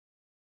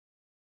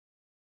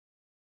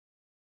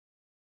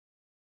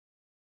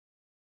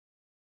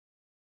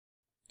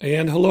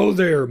And hello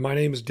there. My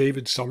name is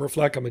David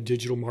Summerfleck. I'm a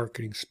digital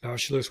marketing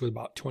specialist with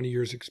about 20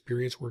 years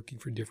experience working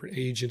for different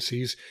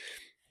agencies.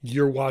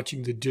 You're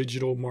watching the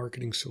Digital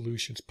Marketing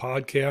Solutions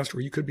podcast,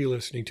 or you could be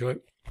listening to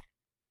it.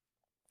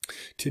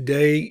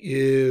 Today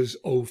is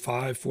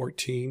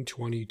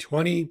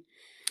 05/14/2020.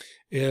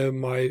 And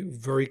my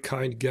very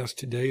kind guest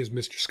today is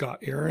Mr. Scott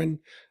Aaron.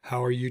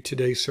 How are you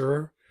today,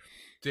 sir?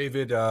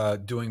 David,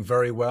 doing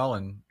very well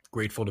and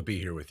grateful to be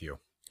here with you.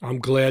 I'm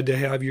glad to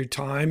have your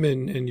time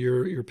and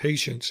your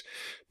patience.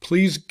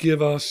 Please give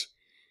us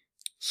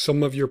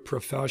some of your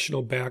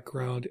professional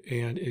background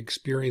and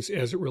experience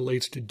as it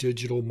relates to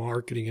digital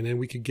marketing, and then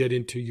we could get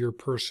into your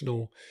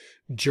personal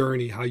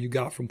journey, how you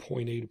got from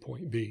point A to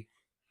point B.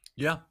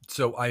 Yeah,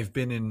 so I've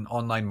been in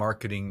online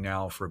marketing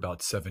now for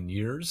about 7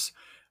 years.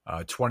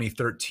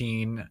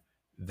 2013,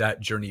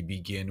 that journey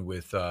began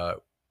with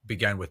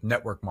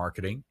network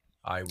marketing.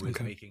 I was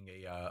Okay. making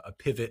a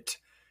pivot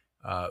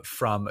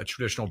from a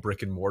traditional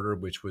brick and mortar,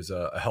 which was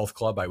a health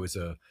club. I was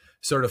a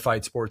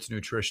certified sports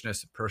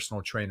nutritionist,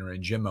 personal trainer,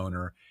 and gym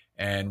owner,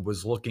 and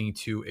was looking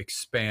to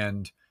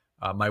expand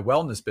my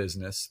wellness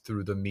business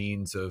through the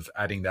means of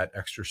adding that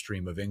extra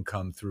stream of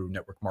income through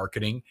network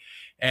marketing,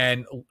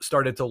 and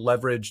started to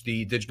leverage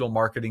the digital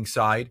marketing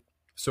side,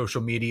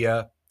 social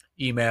media,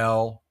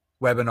 email,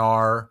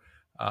 webinar,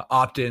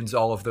 opt-ins,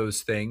 all of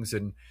those things.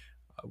 And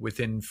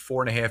within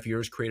 4.5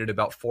 years, created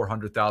about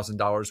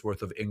 $400,000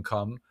 worth of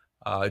income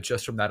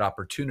just from that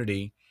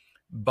opportunity.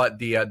 But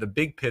the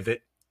big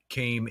pivot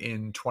came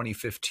in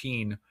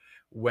 2015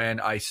 when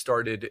I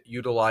started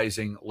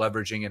utilizing,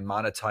 leveraging, and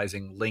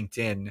monetizing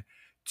LinkedIn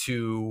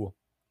to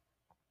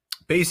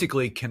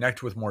basically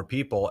connect with more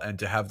people and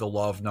to have the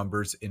law of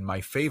numbers in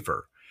my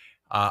favor.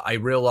 I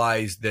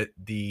realized that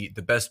the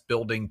best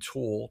building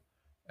tool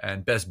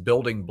and best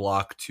building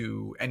block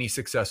to any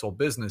successful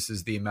business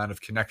is the amount of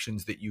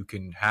connections that you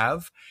can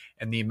have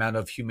and the amount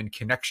of human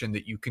connection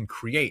that you can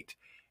create.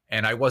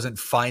 And I wasn't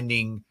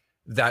finding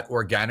that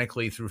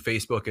organically through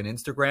Facebook and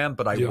Instagram,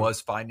 but I Yeah.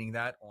 was finding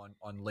that on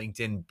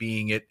LinkedIn,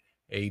 being it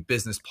a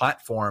business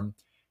platform.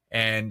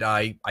 And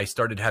I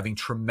started having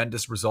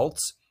tremendous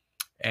results.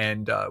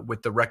 And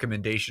with the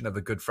recommendation of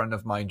a good friend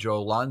of mine, Joe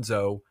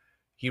Alonzo,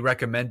 he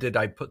recommended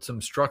I put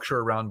some structure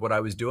around what I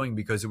was doing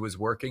because it was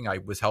working. I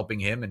was helping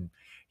him and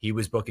he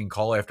was booking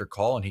call after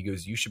call. And he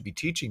goes, "You should be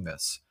teaching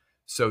this."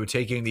 So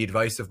taking the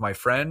advice of my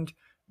friend,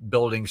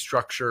 building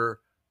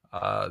structure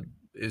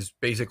is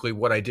basically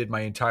what I did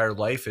my entire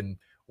life, and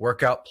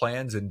workout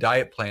plans and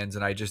diet plans.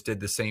 And I just did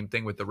the same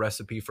thing with the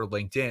recipe for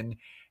LinkedIn.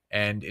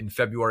 And in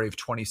February of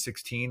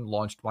 2016,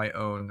 launched my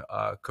own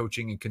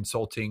coaching and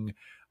consulting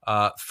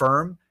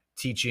firm,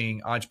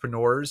 teaching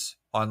entrepreneurs,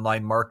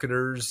 online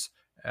marketers,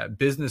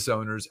 business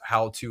owners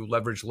how to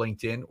leverage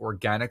LinkedIn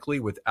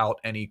organically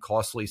without any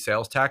costly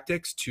sales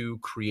tactics to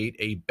create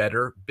a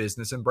better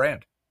business and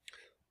brand.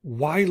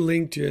 Why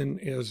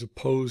LinkedIn as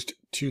opposed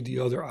to the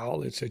other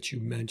outlets that you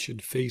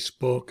mentioned,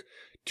 Facebook,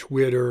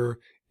 Twitter,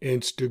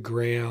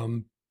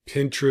 Instagram,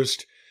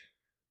 Pinterest?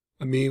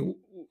 I mean,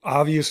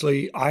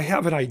 obviously, I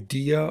have an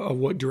idea of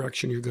what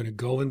direction you're going to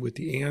go in with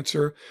the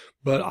answer,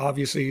 but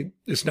obviously,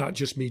 it's not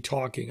just me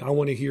talking. I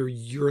want to hear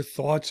your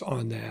thoughts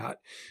on that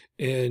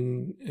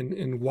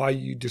and why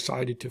you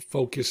decided to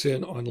focus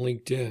in on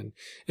LinkedIn.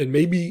 And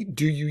maybe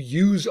do you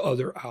use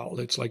other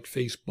outlets like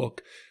Facebook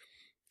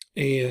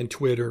and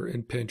Twitter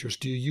and Pinterest?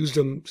 Do you use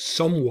them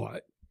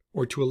somewhat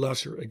or to a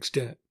lesser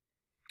extent?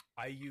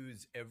 I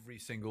use every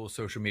single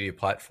social media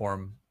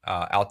platform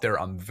out there.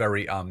 I'm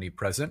very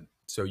omnipresent.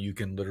 So you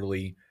can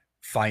literally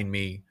find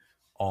me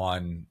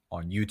on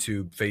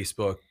YouTube,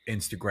 Facebook,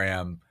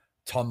 Instagram,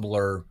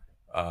 Tumblr,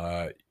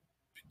 uh,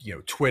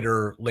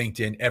 Twitter,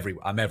 LinkedIn,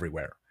 I'm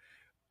everywhere.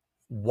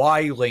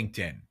 Why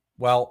LinkedIn?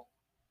 Well,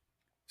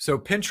 so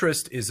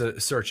Pinterest is a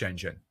search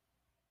engine.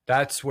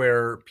 That's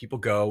where people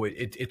go.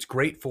 It's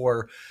great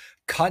for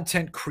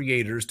content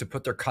creators to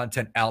put their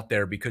content out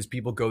there because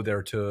people go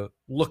there to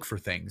look for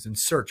things and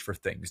search for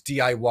things,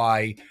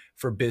 DIY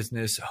for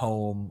business,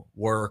 home,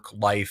 work,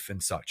 life,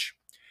 and such.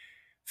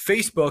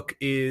 Facebook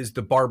is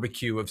the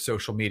barbecue of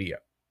social media.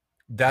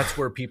 That's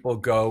where people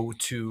go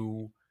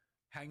to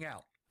hang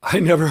out.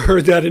 I never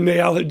heard that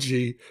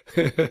analogy.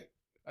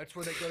 That's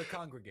where they go to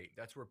congregate.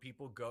 That's where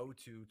people go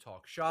to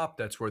talk shop.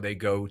 That's where they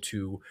go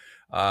to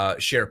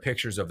share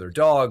pictures of their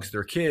dogs,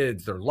 their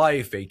kids, their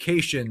life,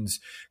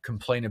 vacations,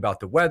 complain about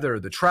the weather,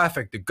 the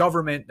traffic, the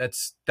government.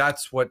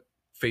 That's what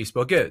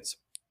Facebook is.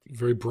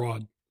 Very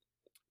broad.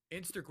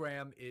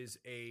 Instagram is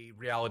a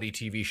reality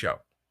TV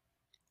show.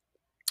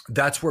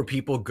 That's where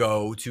people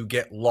go to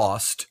get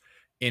lost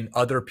in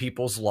other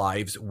people's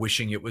lives,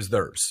 wishing it was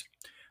theirs.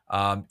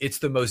 It's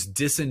the most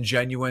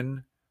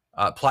disingenuous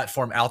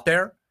platform out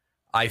there.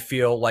 I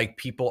feel like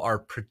people are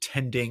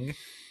pretending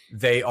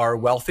they are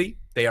wealthy.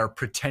 They are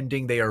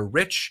pretending they are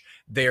rich.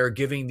 They are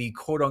giving the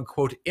quote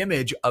unquote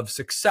image of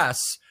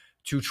success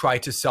to try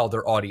to sell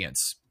their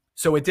audience.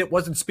 So it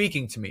wasn't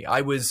speaking to me. I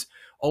was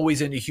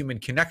always into human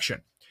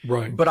connection.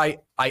 Right.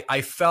 But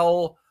I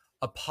fell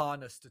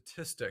upon a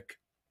statistic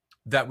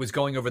that was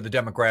going over the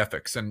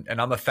demographics, and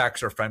I'm a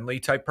facts are friendly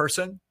type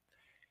person.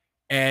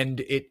 And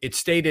it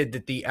stated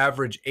that the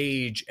average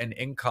age and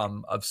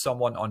income of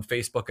someone on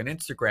Facebook and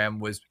Instagram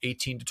was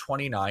 18 to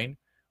 29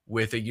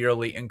 with a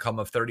yearly income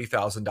of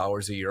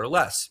 $30,000 a year or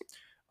less.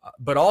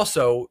 But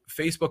also,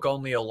 Facebook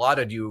only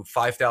allotted you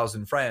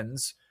 5,000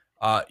 friends.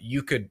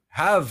 You could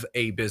have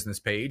a business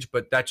page,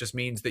 but that just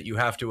means that you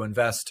have to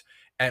invest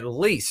at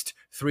least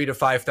 $3,000 to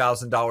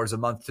 $5,000 a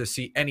month to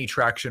see any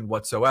traction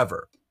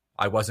whatsoever.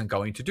 I wasn't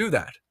going to do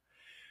that.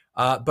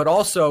 But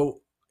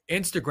also,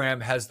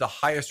 Instagram has the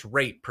highest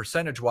rate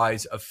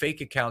percentage-wise of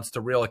fake accounts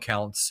to real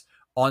accounts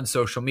on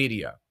social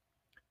media.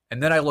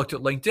 And then I looked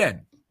at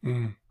LinkedIn.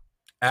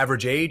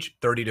 Average age,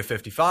 30 to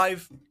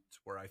 55. That's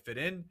where I fit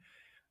in.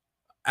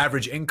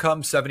 Average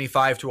income,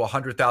 $75,000 to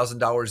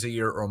 $100,000 a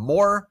year or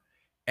more.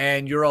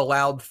 And you're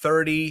allowed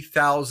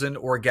 30,000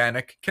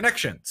 organic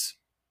connections.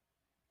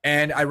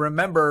 And I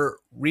remember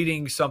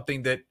reading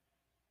something that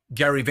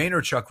Gary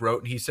Vaynerchuk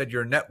wrote, and he said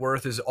your net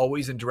worth is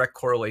always in direct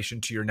correlation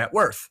to your net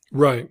worth.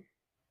 Right.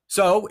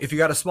 So if you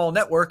got a small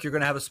network, you're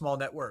going to have a small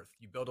net worth.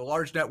 You build a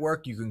large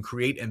network, you can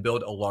create and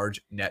build a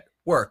large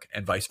network,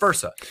 and vice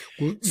versa.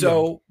 Well,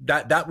 so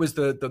that was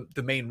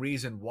the main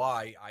reason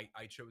why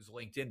I chose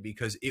LinkedIn,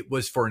 because it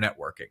was for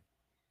networking.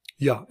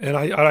 Yeah, and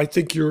I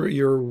think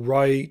you're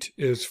right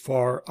as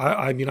far.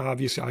 I mean,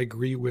 obviously, I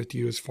agree with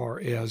you as far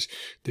as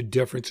the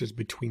differences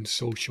between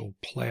social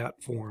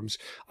platforms.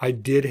 I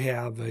did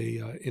have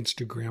a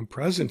Instagram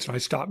presence, and I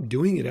stopped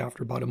doing it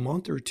after about a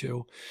month or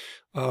two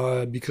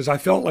because I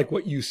felt like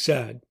what you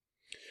said,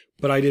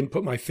 but I didn't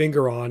put my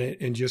finger on it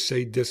and just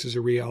say this is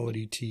a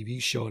reality TV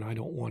show, and I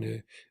don't want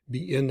to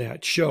be in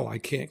that show. I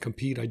can't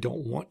compete. I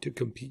don't want to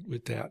compete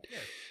with that.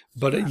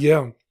 But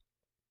yeah.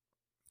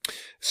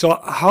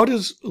 So how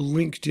does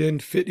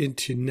LinkedIn fit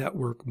into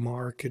network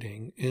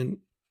marketing, and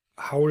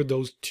how are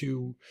those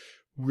two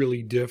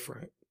really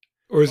different?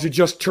 Or is it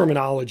just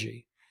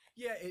terminology?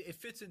 Yeah, it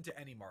fits into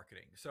any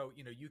marketing. So,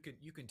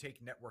 you can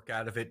take network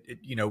out of it.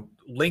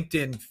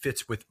 LinkedIn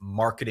fits with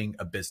marketing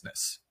a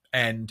business.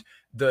 And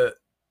the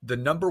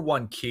number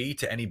one key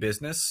to any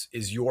business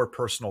is your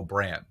personal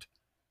brand.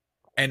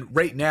 And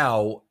right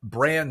now,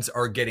 brands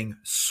are getting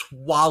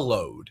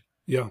swallowed.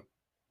 Yeah.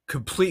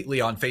 Completely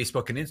on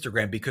Facebook and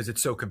Instagram because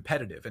it's so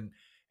competitive. And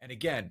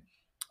again,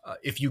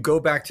 if you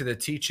go back to the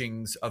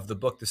teachings of the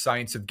book, The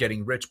Science of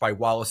Getting Rich by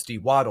Wallace D.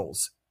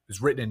 Wattles, it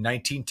was written in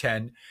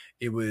 1910.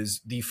 It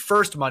was the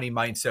first money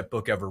mindset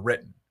book ever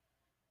written.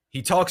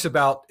 He talks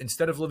about,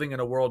 instead of living in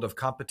a world of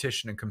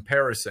competition and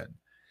comparison,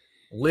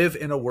 live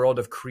in a world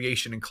of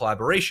creation and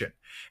collaboration.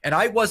 And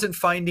I wasn't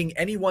finding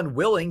anyone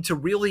willing to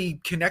really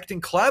connect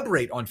and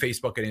collaborate on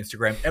Facebook and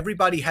Instagram.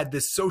 Everybody had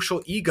this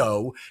social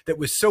ego that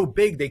was so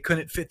big they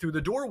couldn't fit through the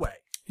doorway.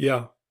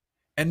 Yeah.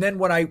 And then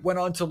when I went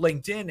on to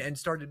LinkedIn and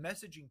started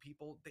messaging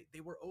people,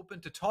 they were open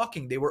to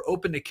talking. They were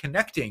open to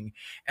connecting.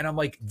 And I'm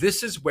like,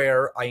 this is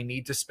where I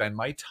need to spend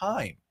my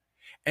time.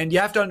 And you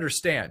have to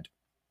understand,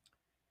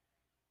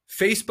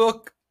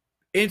 Facebook,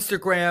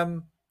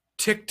 Instagram,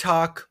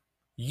 TikTok,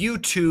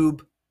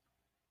 YouTube,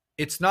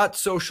 it's not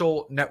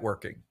social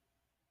networking.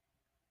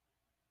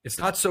 It's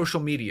not social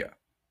media.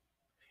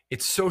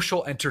 It's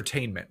social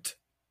entertainment.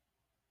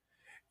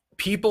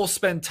 People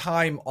spend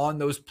time on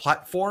those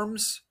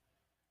platforms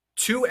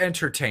to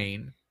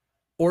entertain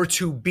or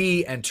to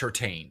be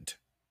entertained.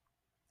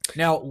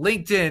 Now,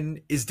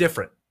 LinkedIn is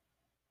different.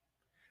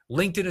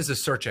 LinkedIn is a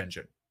search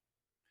engine.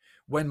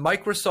 When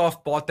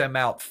Microsoft bought them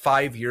out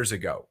 5 years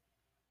ago,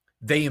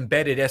 they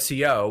embedded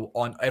SEO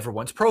on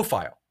everyone's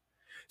profile.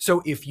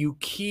 So if you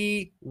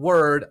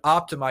keyword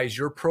optimize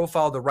your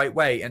profile the right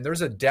way, and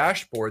there's a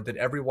dashboard that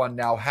everyone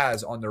now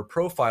has on their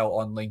profile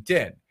on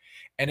LinkedIn,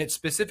 and it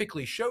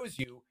specifically shows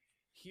you,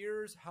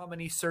 here's how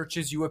many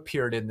searches you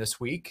appeared in this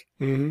week.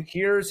 Mm-hmm.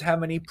 Here's how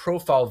many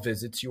profile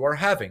visits you are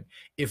having.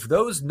 If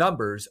those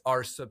numbers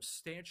are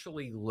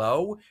substantially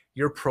low,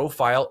 your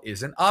profile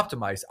isn't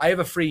optimized. I have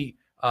a free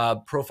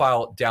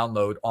profile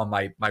download on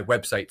my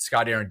website,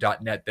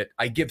 scottaaron.net, that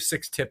I give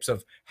 6 tips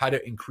of how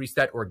to increase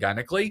that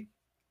organically.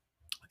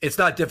 It's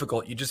not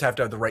difficult. You just have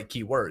to have the right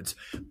keywords.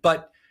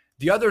 But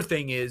the other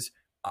thing is,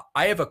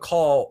 I have a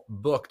call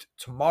booked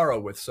tomorrow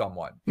with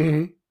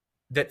someone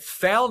that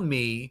found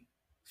me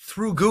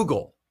through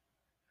Google,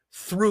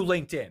 through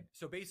LinkedIn.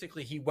 So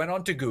basically, he went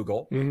onto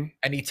Google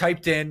and he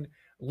typed in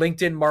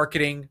LinkedIn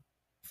marketing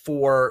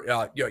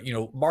for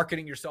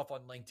marketing yourself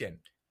on LinkedIn.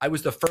 I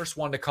was the first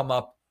one to come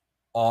up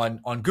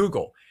on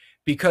Google.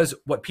 Because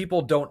what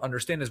people don't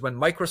understand is when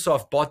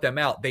Microsoft bought them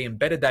out, they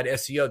embedded that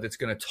SEO that's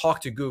going to talk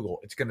to Google.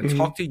 It's going to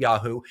talk to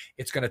Yahoo.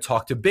 It's going to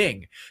talk to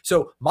Bing.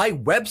 So my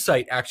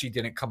website actually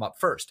didn't come up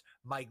first.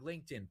 My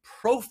LinkedIn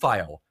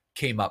profile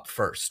came up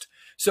first.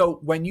 So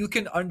when you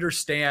can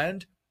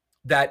understand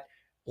that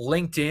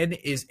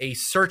LinkedIn is a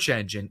search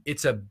engine,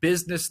 it's a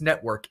business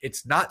network,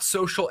 it's not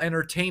social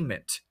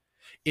entertainment,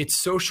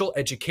 it's social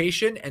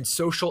education and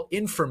social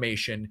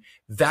information.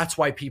 That's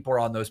why people are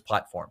on those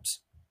platforms.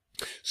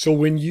 So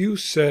when you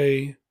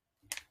say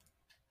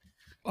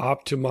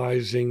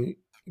optimizing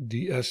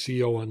the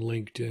SEO on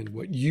LinkedIn.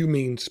 What you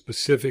mean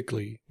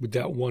specifically with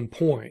that one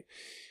point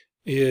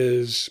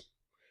is,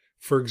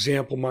 for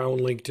example, my own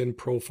LinkedIn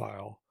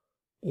profile,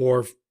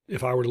 or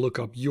if I were to look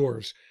up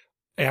yours,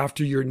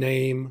 after your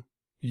name,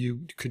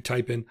 you could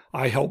type in,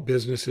 I help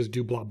businesses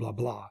do blah, blah,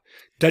 blah.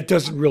 That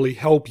doesn't really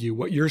help you.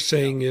 What you're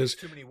saying is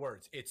too many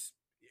words. It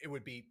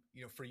would be,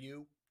 for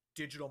you,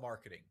 digital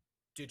marketing,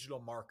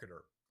 digital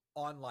marketer,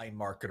 online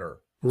marketer,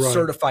 right.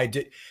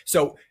 certified.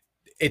 So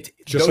it's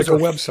just like a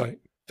website.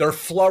 They're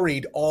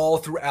flurried all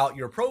throughout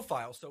your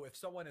profile. So if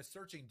someone is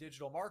searching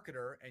digital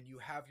marketer and you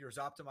have yours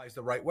optimized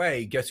the right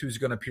way, guess who's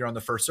going to appear on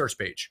the first search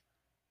page?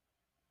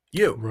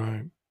 You.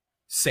 Right.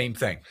 Same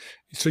thing.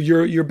 So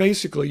you're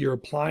basically, you're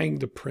applying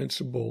the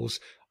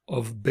principles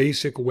of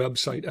basic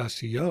website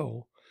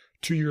SEO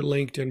to your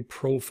LinkedIn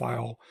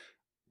profile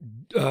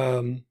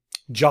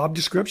job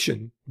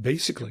description,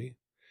 basically,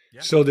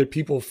 so that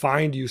people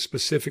find you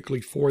specifically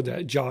for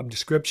that job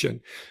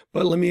description.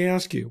 But let me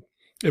ask you,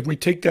 if we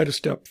take that a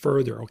step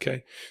further,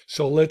 okay?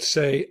 So let's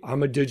say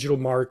I'm a digital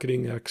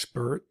marketing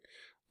expert.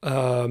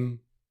 I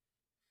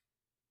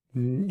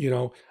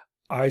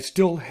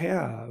still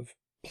have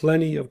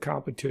plenty of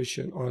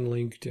competition on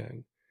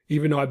LinkedIn,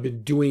 even though I've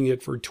been doing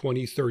it for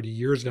 20, 30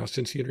 years now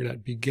since the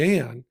internet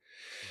began. Right.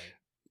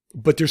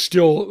 But there's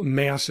still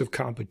massive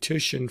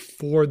competition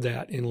for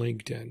that in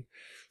LinkedIn.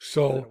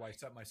 So how do I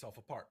set myself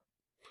apart?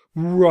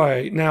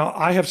 Right. Now,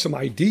 I have some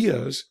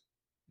ideas,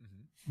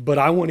 but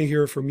I want to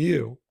hear from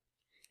you.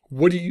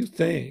 What do you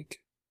think?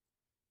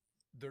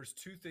 There's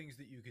two things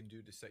that you can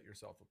do to set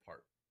yourself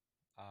apart.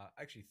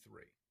 Actually,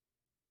 three.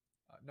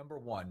 Number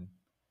one,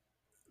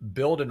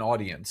 build an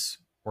audience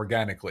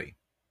organically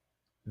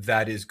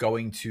that is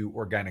going to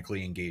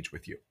organically engage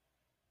with you.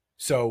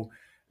 So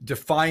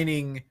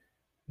defining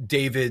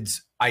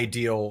David's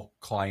ideal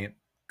client,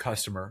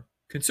 customer,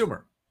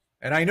 consumer.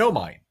 And I know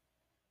mine,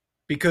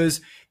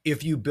 because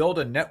if you build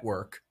a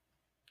network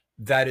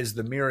that is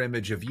the mirror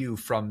image of you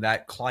from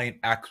that client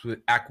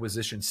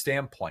acquisition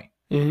standpoint,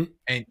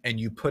 and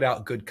you put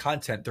out good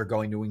content, they're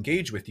going to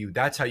engage with you.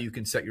 That's how you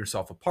can set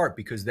yourself apart,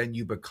 because then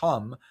you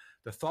become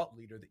the thought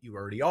leader that you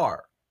already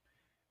are.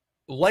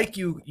 Like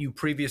you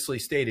previously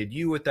stated,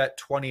 you with that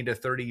 20 to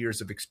 30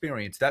 years of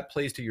experience, that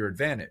plays to your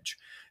advantage.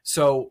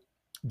 So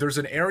there's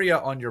an area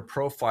on your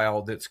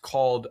profile that's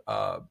called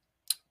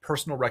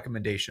personal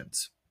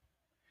recommendations.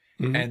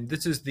 And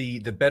this is the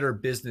Better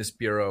Business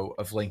Bureau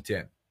of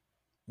LinkedIn,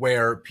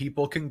 where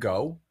people can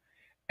go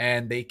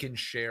and they can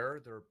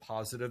share their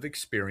positive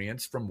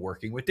experience from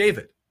working with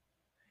David.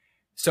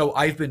 So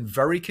I've been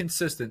very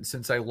consistent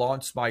since I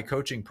launched my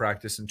coaching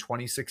practice in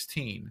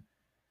 2016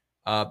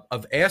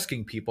 of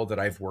asking people that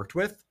I've worked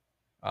with,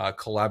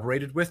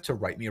 collaborated with, to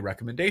write me a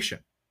recommendation.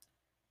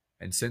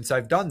 And since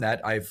I've done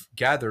that, I've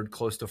gathered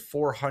close to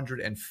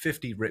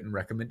 450 written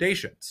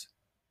recommendations.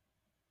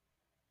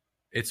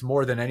 It's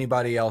more than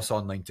anybody else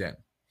on LinkedIn.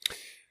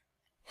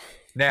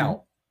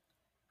 Now,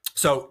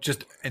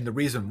 and the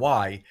reason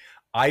why,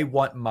 I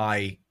want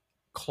my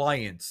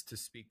clients to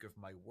speak of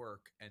my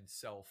work and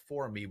sell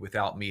for me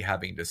without me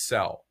having to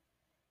sell.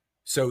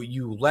 So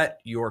you let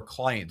your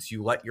clients,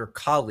 you let your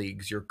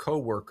colleagues, your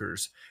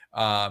coworkers,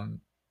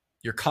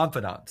 your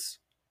confidants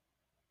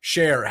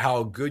share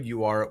how good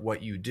you are at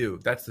what you do.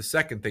 That's the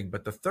second thing.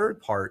 But the third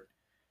part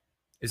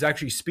is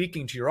actually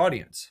speaking to your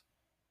audience.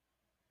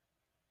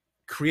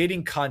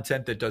 Creating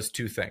content that does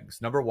two things.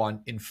 Number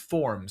one,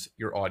 informs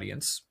your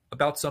audience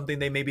about something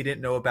they maybe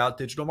didn't know about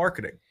digital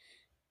marketing.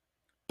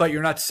 But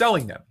you're not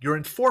selling them, you're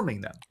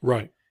informing them.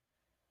 Right.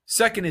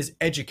 Second is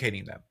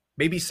educating them.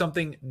 Maybe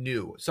something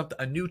new,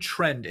 a new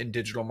trend in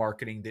digital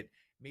marketing that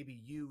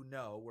maybe you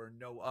know or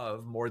know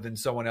of more than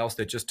someone else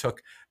that just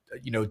took,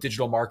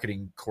 digital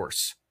marketing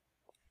course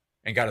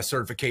and got a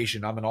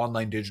certification. I'm an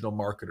online digital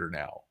marketer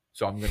now,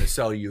 so I'm going to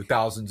sell you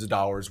thousands of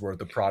dollars worth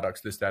of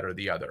products, this, that, or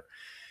the other.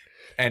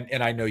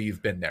 And I know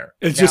you've been there.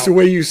 It's just the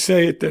way you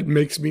say it that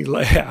makes me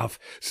laugh.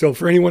 So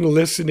for anyone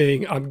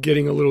listening, I'm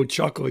getting a little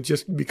chuckle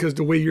just because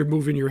the way you're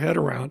moving your head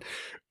around.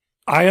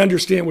 I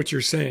understand what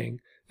you're saying,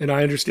 and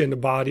I understand the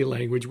body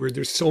language where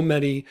there's so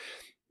many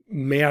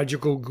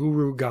magical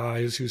guru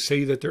guys who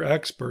say that they're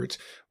experts,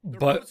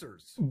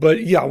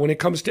 but yeah, when it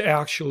comes to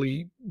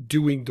actually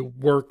doing the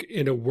work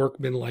in a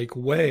workmanlike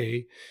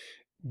way,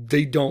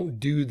 they don't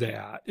do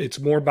that. It's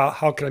more about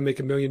how can I make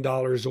 $1 million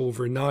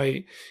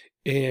overnight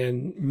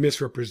and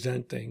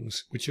misrepresent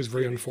things, which is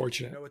very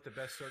unfortunate. You know what the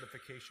best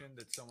certification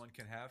that someone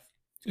can have?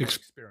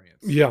 Experience.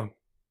 Yeah.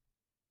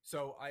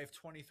 So I have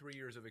 23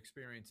 years of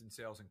experience in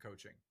sales and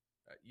coaching.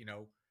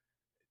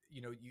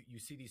 You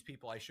see these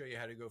people, I show you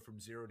how to go from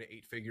 0 to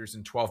 8 figures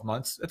in 12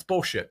 months. That's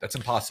bullshit. That's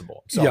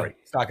impossible. Sorry.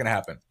 It's not going to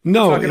happen.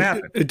 No,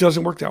 it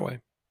doesn't work that way.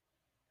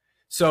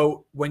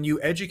 So when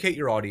you educate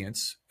your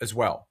audience as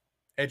well,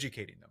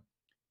 educating them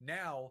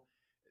now,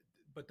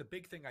 but the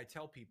big thing I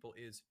tell people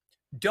is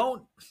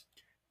don't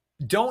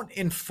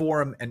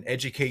inform and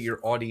educate your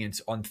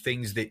audience on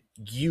things that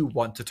you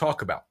want to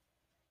talk about.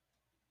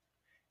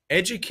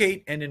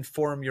 Educate and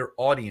inform your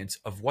audience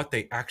of what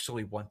they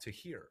actually want to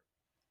hear.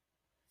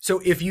 So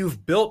if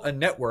you've built a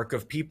network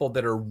of people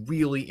that are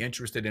really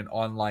interested in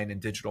online and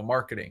digital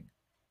marketing,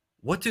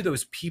 what do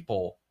those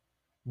people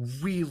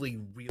really,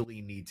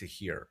 really need to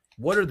hear?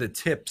 What are the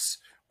tips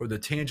or the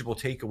tangible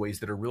takeaways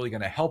that are really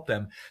going to help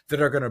them,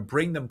 that are going to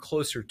bring them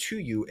closer to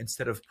you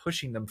instead of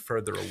pushing them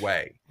further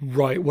away?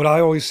 Right. What I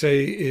always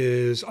say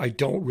is I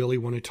don't really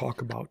want to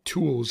talk about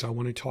tools. I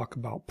want to talk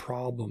about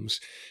problems,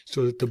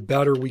 so that the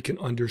better we can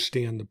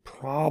understand the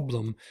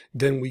problem,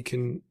 then we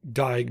can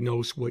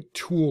diagnose what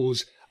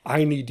tools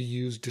I need to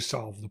use to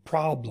solve the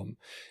problem.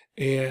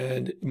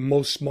 And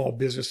most small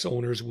business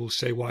owners will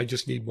say, well, I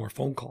just need more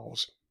phone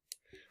calls.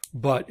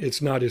 But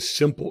it's not as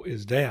simple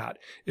as that.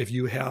 If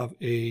you have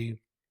a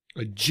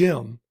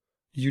gym,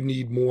 you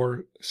need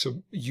more,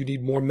 so you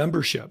need more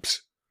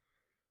memberships.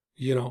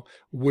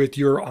 With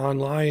your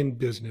online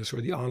business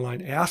or the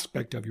online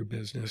aspect of your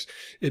business,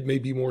 it may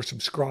be more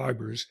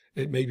subscribers.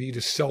 It may be to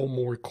sell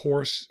more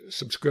course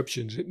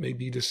subscriptions. It may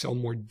be to sell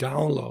more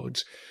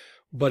downloads,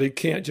 but it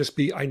can't just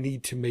be, I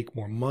need to make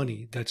more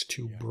money. That's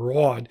too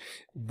broad.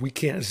 We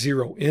can't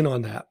zero in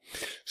on that.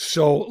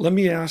 So let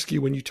me ask you,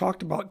 when you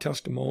talked about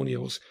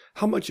testimonials,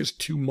 how much is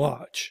too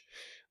much?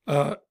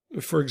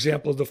 For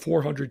example, the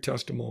 400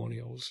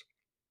 testimonials.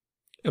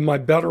 Am I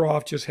better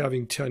off just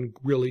having 10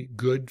 really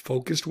good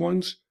focused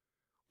ones?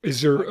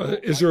 Is there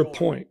a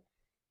point?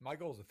 My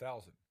goal is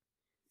 1,000.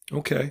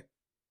 Okay.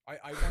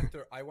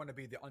 I want to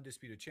be the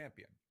undisputed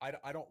champion. I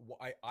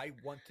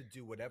want to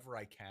do whatever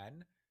I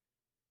can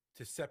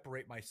to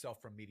separate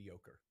myself from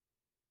mediocre.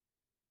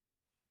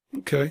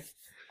 Okay.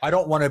 I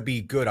don't want to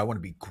be good. I want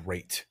to be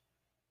great.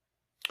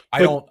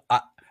 I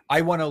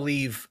want to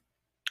leave.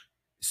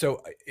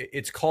 So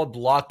it's called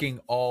blocking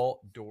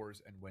all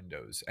doors and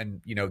windows.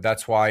 And,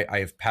 that's why I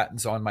have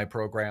patents on my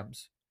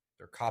programs.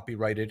 They're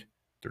copyrighted,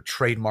 they're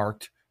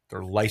trademarked,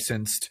 they're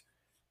licensed.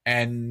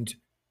 And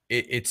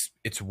it's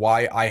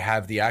why I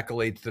have the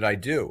accolades that I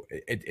do.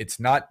 It's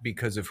not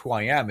because of who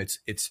I am.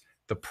 It's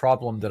the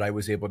problem that I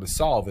was able to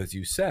solve, as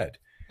you said.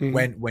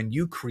 Mm-hmm. When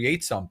you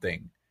create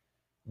something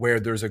where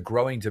there's a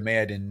growing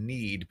demand and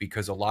need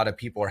because a lot of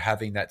people are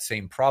having that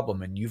same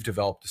problem and you've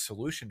developed a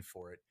solution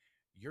for it,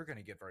 you're going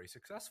to get very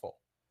successful.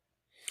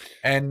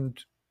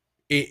 And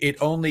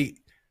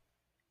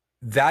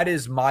that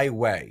is my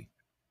way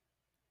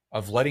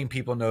of letting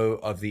people know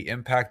of the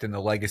impact and the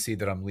legacy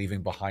that I'm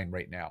leaving behind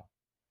right now.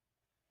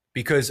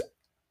 Because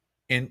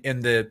in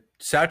the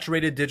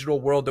saturated digital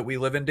world that we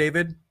live in,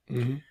 David,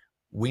 mm-hmm.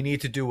 we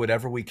need to do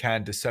whatever we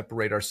can to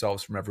separate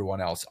ourselves from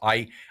everyone else.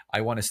 I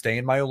want to stay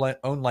in my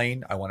own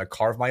lane. I want to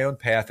carve my own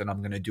path, and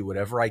I'm going to do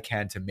whatever I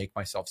can to make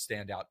myself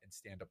stand out and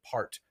stand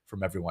apart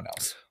from everyone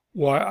else.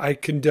 Well, I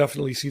can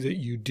definitely see that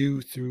you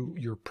do through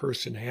your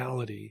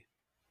personality.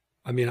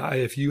 I mean,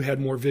 if you had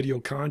more video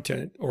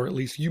content, or at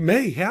least you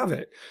may have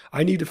it,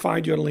 I need to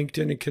find you on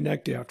LinkedIn and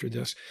connect after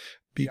this,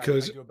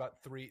 because I do about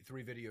three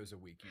videos a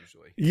week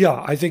usually.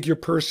 Yeah, I think your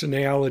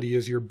personality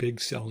is your big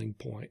selling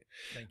point.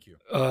 Thank you.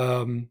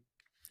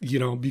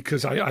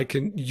 Because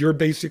you're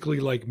basically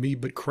like me,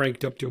 but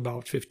cranked up to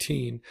about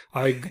 15.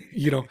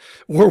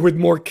 Or with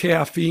more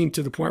caffeine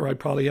to the point where I'd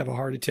probably have a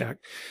heart attack.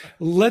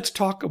 Let's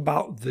talk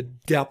about the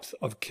depth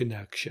of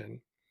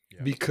connection,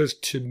 because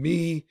to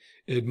me,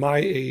 at my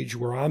age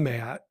where I'm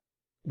at,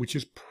 which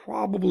is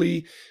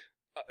probably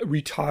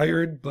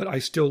retired, but I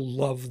still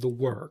love the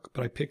work,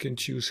 but I pick and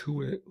choose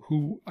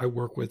who I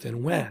work with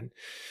and when.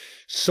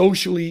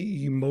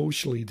 Socially,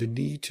 emotionally, the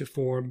need to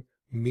form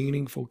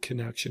meaningful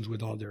connections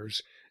with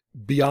others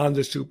beyond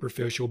the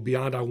superficial,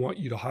 beyond I want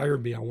you to hire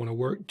me, I want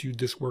to do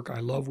this work I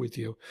love with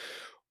you.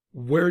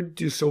 Where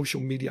do social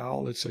media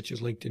outlets such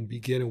as LinkedIn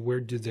begin, and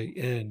where do they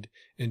end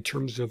in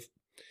terms of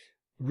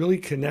really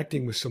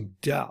connecting with some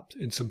depth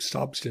and some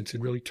substance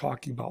and really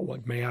talking about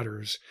what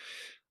matters?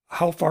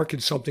 How far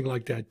can something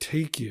like that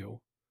take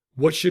you?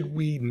 What should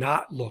we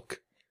not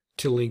look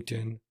to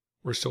LinkedIn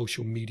or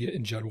social media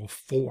in general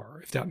for,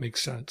 if that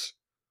makes sense?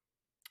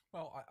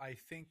 Well, I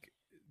think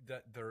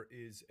that there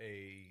is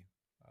a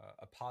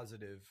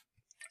positive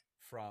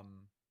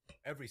from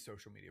every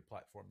social media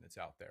platform that's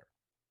out there.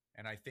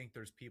 And I think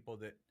there's people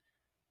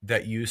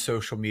that use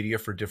social media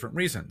for different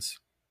reasons,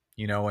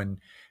 and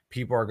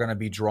people are going to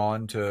be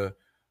drawn to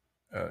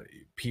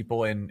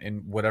people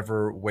in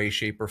whatever way,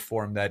 shape, or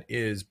form that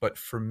is. But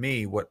for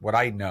me, what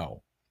I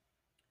know,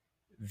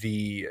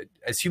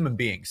 as human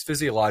beings,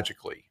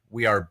 physiologically,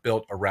 we are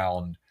built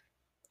around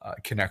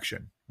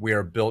connection. We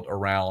are built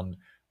around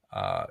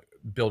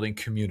building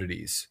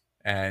communities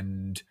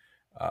and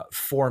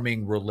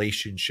forming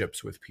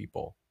relationships with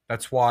people.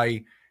 That's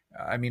why,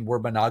 we're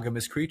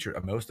monogamous creatures.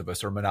 Most of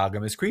us are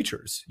monogamous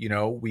creatures,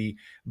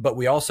 but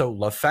we also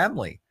love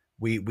family.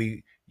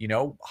 We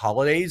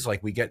holidays,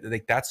 we get,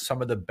 that's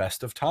some of the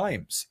best of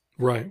times.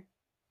 Right.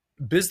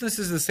 Business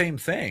is the same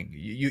thing.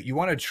 You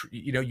want to,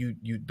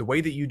 the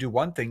way that you do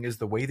one thing is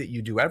the way that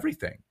you do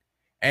everything.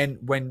 And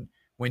when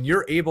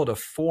you're able to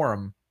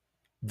form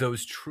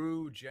those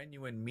true,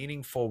 genuine,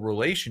 meaningful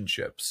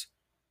relationships,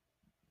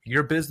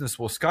 your business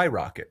will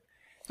skyrocket.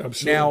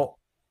 Absolutely. Now,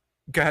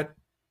 go ahead.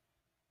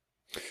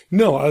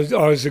 No,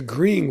 I was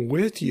agreeing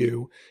with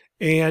you.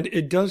 And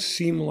it does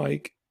seem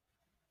like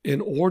in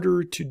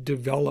order to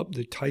develop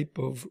the type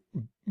of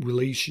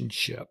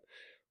relationship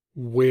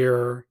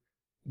where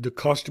the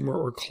customer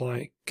or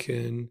client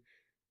can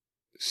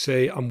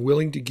say, I'm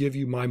willing to give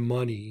you my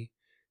money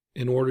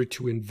in order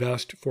to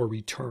invest for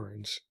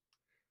returns,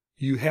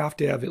 you have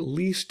to have at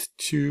least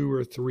 2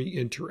 or 3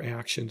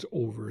 interactions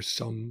over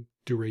some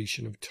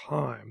duration of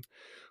time.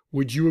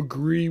 Would you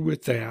agree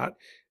with that?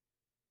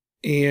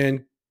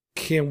 And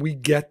can we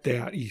get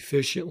that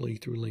efficiently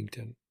through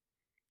LinkedIn?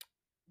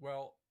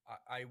 Well,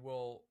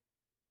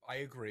 I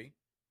agree,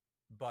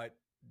 but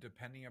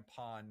depending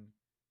upon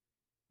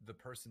the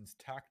person's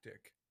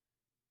tactic,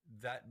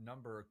 that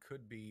number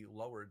could be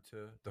lowered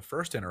to the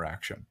first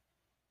interaction.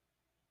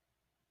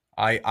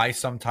 I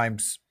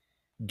sometimes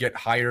get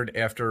hired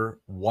after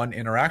one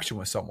interaction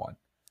with someone.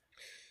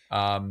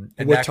 And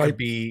What that could type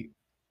be,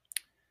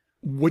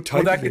 what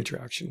well, type that of could,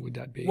 interaction would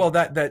that be? well,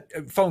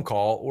 that phone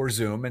call or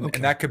Zoom, and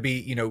Okay. that could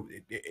be,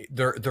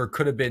 there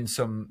could have been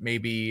some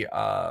maybe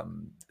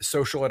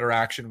social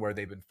interaction where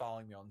they've been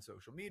following me on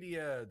social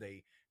media,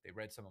 they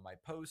read some of my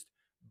posts,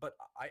 but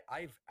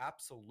I've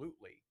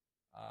absolutely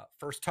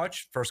first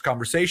touch, first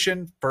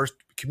conversation, first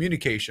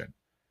communication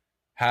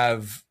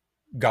have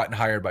gotten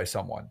hired by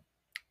someone.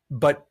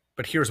 But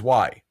here's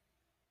why.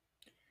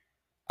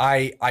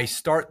 I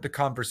start the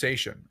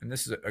conversation, and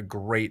this is a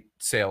great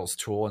sales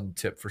tool and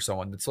tip for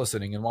someone that's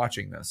listening and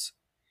watching this.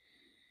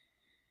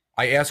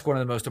 I ask one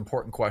of the most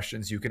important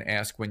questions you can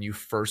ask when you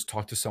first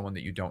talk to someone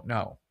that you don't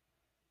know.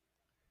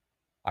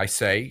 I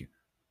say,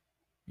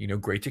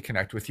 great to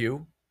connect with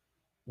you.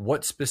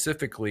 What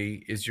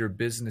specifically is your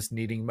business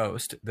needing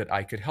most that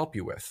I could help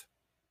you with?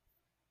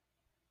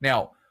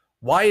 Now,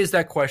 why is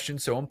that question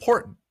so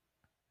important?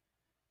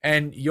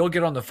 And you'll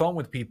get on the phone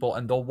with people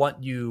and they'll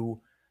want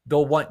you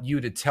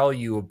to tell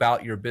you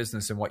about your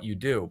business and what you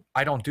do.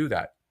 I don't do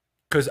that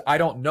because I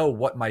don't know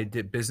what my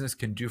business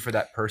can do for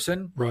that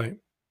person Right.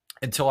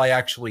 until I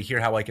actually hear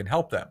how I can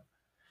help them.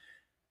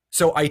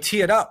 So I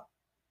tee it up.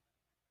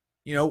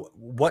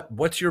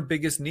 What's your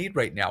biggest need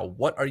right now?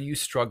 What are you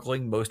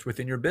struggling most with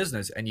in your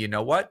business? And you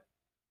know what?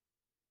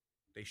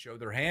 They show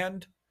their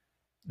hand.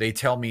 They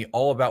tell me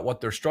all about what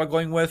they're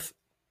struggling with.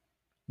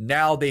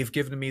 Now they've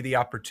given me the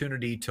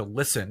opportunity to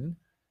listen,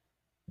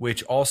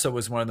 which also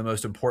is one of the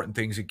most important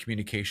things in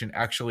communication,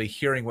 actually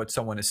hearing what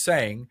someone is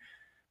saying,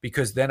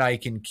 because then I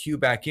can cue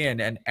back in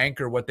and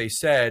anchor what they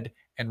said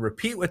and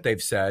repeat what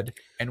they've said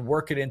and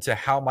work it into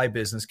how my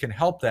business can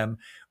help them,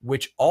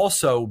 which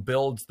also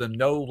builds the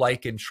know,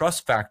 like, and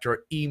trust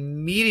factor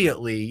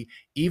immediately,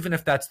 even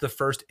if that's the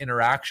first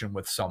interaction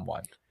with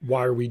someone.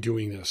 Why are we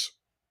doing this?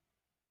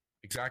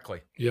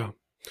 Exactly. Yeah.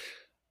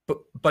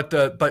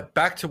 But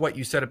back to what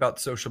you said about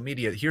social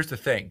media. Here's the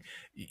thing.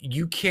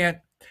 You can't,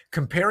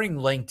 comparing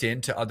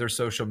LinkedIn to other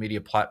social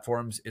media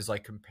platforms is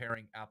like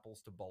comparing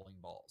apples to bowling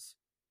balls.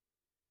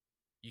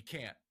 You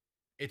can't.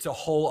 It's a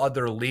whole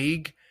other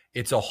league.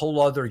 It's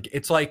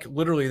like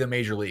literally the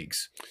major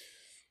leagues.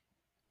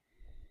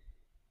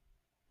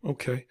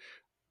 Okay.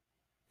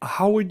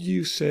 How would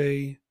you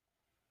say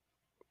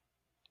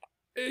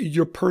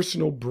your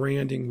personal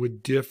branding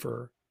would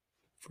differ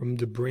from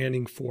the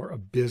branding for a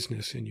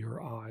business in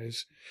your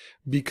eyes?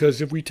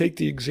 Because if we take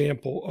the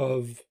example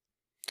of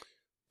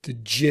the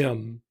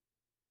gym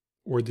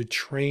or the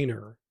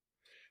trainer,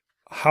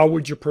 how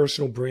would your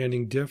personal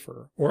branding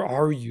differ? Or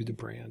are you the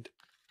brand?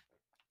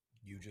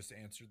 You just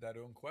answered that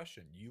own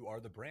question. You are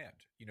the brand.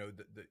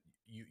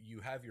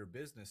 You have your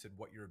business and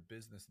what your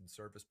business and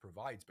service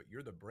provides, but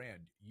you're the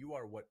brand. You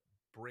are what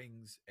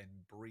brings and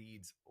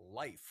breeds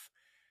life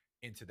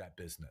into that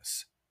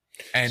business.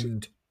 So,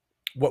 And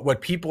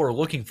what people are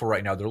looking for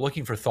right now, they're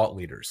looking for thought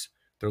leaders.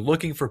 They're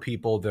looking for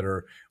people that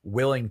are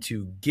willing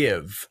to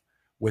give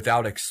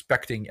without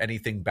expecting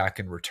anything back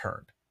in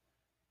return.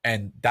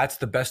 And that's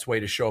the best way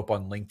to show up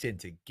on LinkedIn,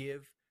 to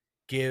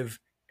give,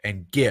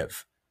 and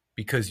give,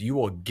 because you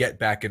will get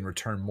back in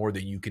return more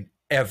than you can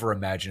ever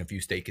imagine if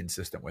you stay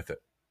consistent with it.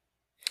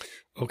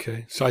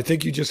 okay. So I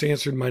think you just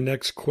answered my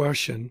next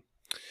question,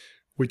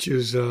 which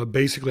is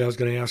basically I was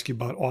going to ask you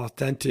about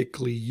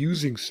authentically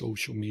using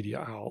social media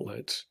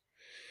outlets.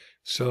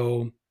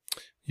 So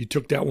you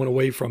took that one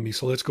away from me.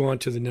 So let's go on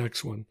to the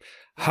next one.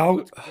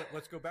 How?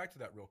 Let's go back to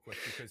that real quick,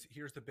 because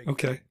here's the big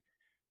Okay. thing.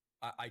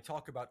 I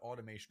talk about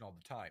automation all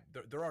the time.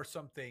 There are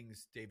some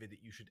things, David,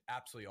 that you should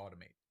absolutely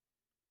automate,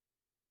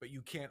 but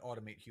you can't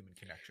automate human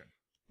connection.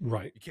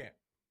 Right. You can't.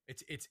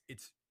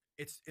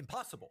 It's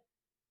impossible.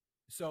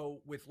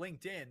 So with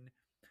LinkedIn,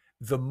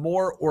 the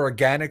more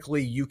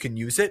organically you can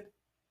use it,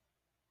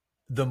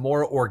 the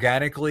more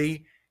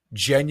organically,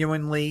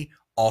 genuinely,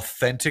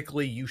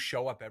 authentically you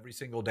show up every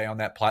single day on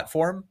that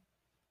platform,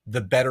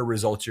 the better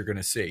results you're going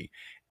to see.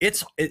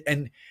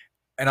 And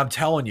I'm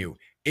telling you,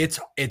 it's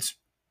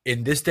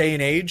in this day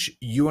and age,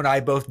 you and I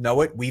both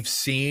know it. We've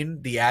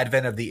seen the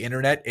advent of the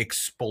internet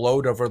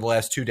explode over the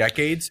last 2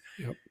 decades.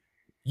 Yep.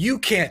 You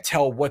can't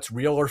tell what's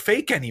real or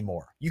fake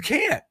anymore. You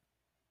can't.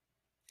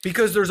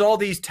 because there's all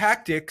these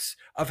tactics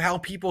of how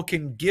people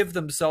can give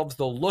themselves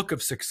the look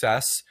of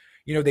success.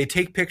 You know, they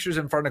take pictures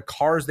in front of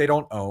cars they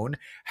don't own,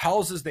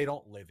 houses they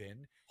don't live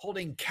in,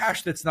 holding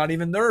cash that's not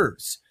even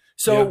theirs.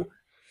 So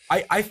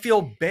I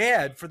feel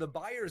bad for the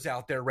buyers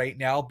out there right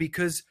now,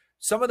 because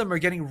some of them are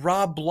getting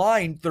robbed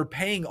blind. They're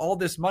paying all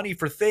this money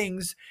for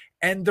things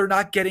and they're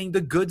not getting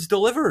the goods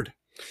delivered.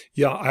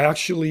 Yeah, I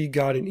actually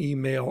got an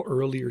email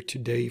earlier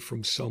today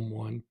from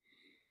someone,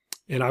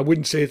 and I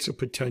wouldn't say it's a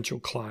potential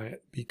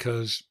client,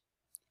 because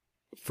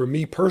for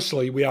me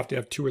personally, we have to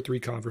have 2 or 3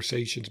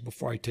 conversations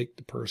before I take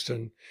the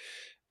person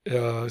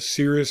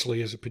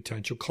seriously as a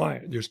potential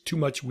client. There's too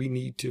much we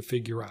need to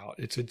figure out.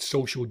 It's a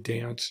social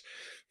dance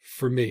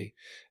for me.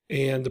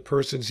 And the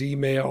person's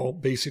email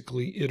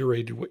basically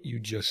iterated what you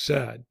just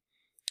said,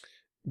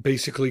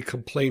 basically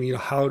complaining,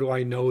 how do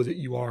I know that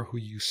you are who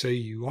you say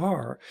you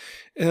are?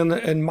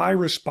 And my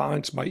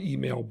response, my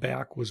email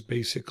back was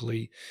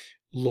basically,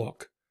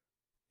 look,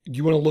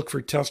 you want to look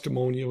for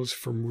testimonials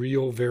from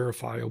real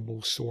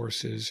verifiable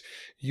sources.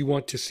 You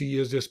want to see,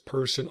 is this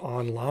person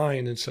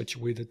online in such a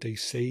way that they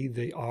say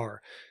they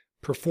are?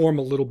 Perform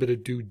a little bit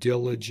of due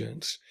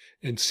diligence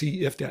and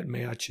see if that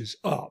matches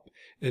up.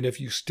 And if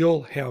you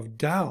still have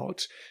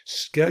doubts,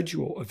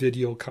 schedule a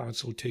video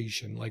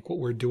consultation like what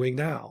we're doing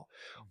now,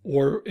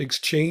 or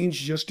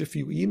exchange just a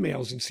few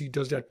emails and see,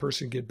 does that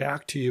person get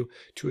back to you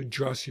to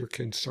address your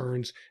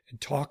concerns and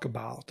talk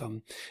about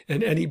them.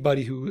 And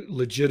anybody who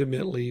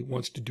legitimately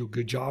wants to do a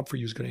good job for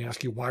you is going to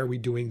ask you, why are we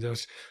doing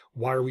this?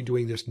 Why are we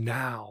doing this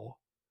now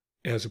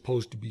as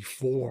opposed to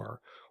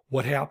before?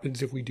 What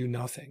happens if we do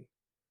nothing?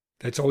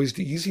 That's always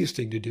the easiest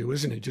thing to do,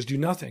 isn't it? Just do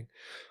nothing.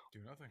 Do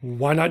nothing.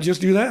 Why not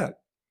just do that?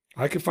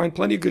 I could find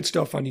plenty of good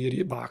stuff on the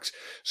Idiot Box.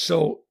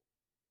 So,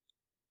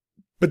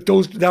 but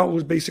that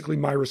was basically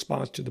my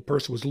response to the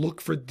person, was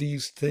look for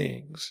these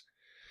things.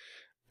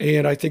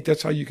 And I think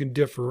that's how you can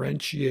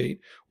differentiate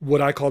what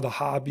I call the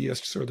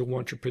hobbyists or the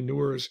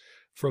entrepreneurs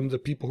from the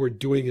people who are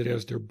doing it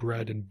as their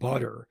bread and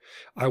butter.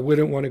 I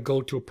wouldn't want to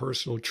go to a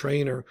personal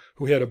trainer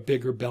who had a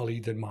bigger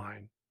belly than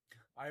mine.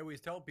 I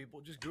always tell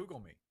people, just Google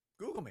me.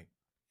 Google me.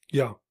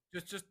 Yeah.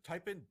 Just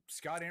type in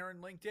Scott Aaron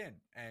LinkedIn,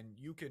 and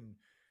you can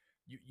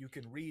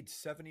read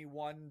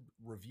 71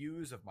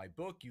 reviews of my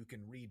book. You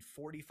can read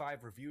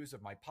 45 reviews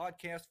of my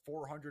podcast,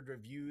 400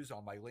 reviews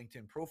on my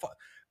LinkedIn profile.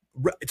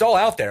 It's all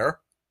out there.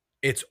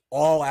 It's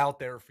all out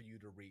there for you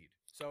to read.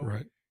 So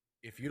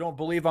if you don't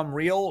believe I'm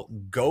real,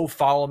 go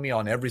follow me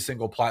on every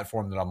single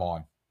platform that I'm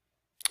on.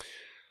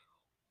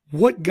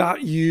 What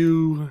got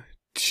you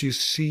to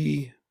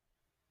see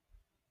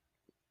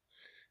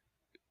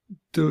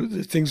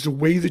the things the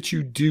way that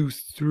you do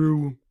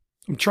through,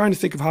 I'm trying to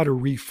think of how to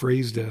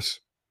rephrase this.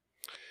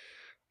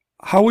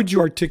 How would you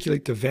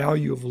articulate the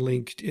value of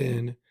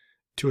LinkedIn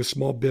to a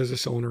small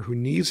business owner who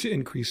needs to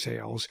increase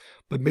sales,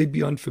 but may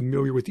be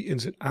unfamiliar with the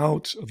ins and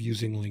outs of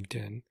using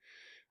LinkedIn?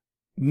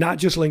 Not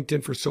just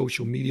LinkedIn for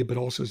social media, but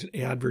also as an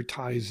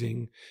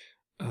advertising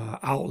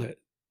outlet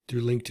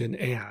through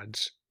LinkedIn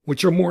ads,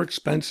 which are more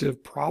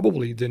expensive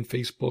probably than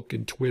Facebook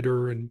and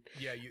Twitter and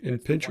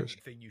Pinterest. One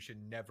thing you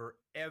should never,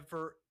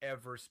 ever,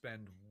 ever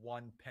spend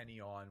 1 penny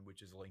on,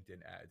 which is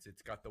LinkedIn ads.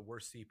 It's got the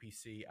worst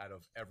CPC out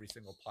of every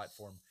single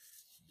platform.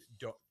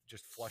 Don't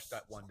just flush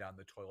that one down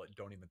the toilet.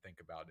 Don't even think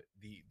about it.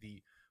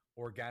 The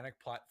organic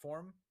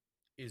platform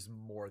is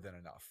more than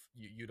enough.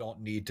 You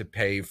don't need to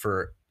pay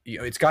for,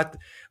 it's got,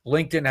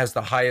 LinkedIn has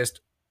the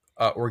highest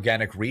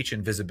organic reach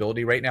and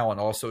visibility right now on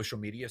all social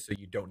media. So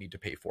you don't need to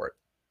pay for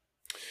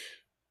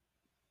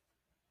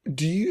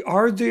it.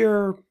 Are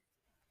there,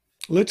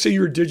 let's say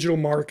you're a digital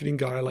marketing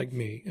guy like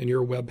me and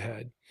you're a web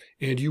head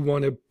and you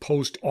want to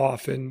post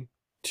often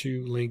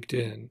to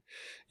LinkedIn.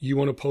 You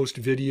want to post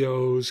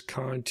videos,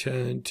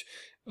 content,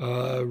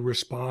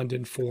 respond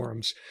in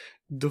forums.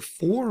 The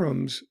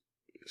forums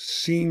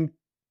seem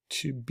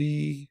to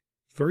be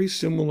very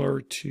similar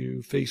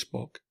to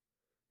Facebook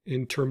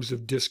in terms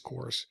of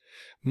discourse,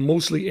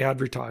 mostly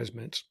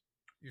advertisements.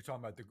 You're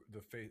talking about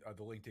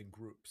the LinkedIn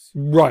groups.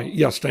 Right.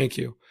 Yes. Thank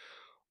you.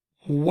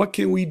 What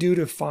can we do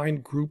to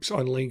find groups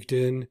on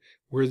LinkedIn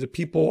where the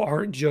people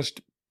aren't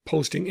just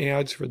posting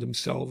ads for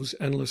themselves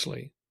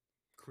endlessly?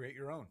 Create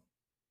your own.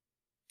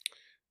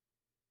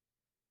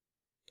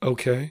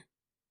 Okay.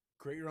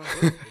 Create your own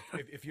group.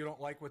 if you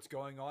don't like what's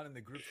going on in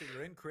the groups that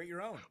you're in, create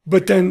your own.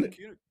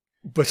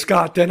 But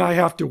Scott, then I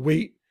have to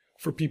wait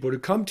for people to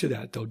come to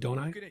that though, don't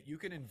I? You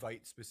can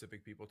invite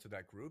specific people to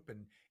that group.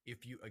 And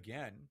if you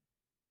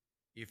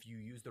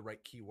use the right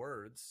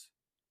keywords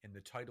in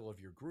the title of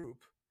your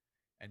group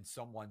and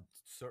someone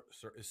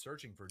is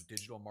searching for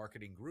digital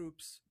marketing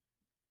groups,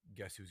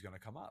 guess who's going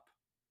to come up?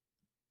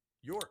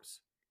 Yours.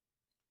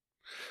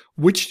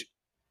 Which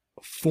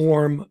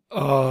form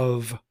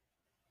of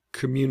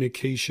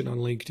communication on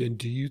LinkedIn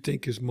do you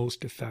think is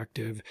most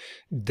effective,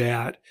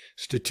 that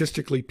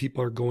statistically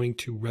people are going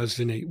to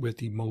resonate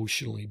with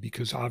emotionally?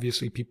 Because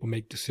obviously people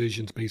make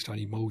decisions based on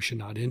emotion,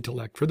 not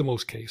intellect, for the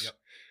most case. Yep.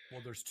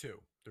 Well, there's two.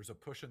 There's a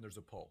push and there's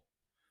a pull.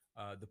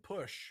 The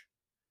push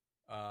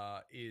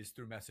is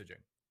through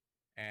messaging.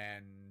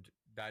 And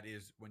That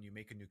is when you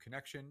make a new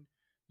connection,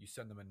 you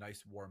send them a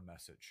nice warm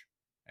message.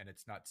 And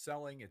it's not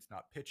selling, it's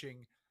not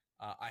pitching.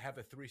 I have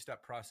a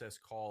 3-step process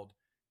called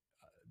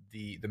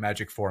the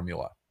magic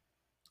formula.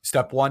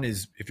 Step 1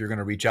 is, if you're going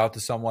to reach out to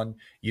someone,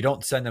 you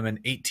don't send them an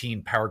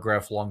 18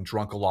 paragraph long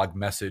drunkalog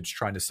message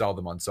trying to sell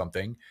them on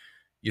something.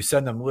 You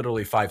send them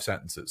literally 5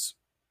 sentences.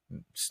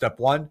 Step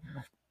 1,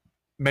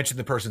 mention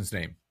the person's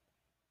name.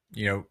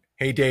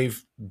 Hey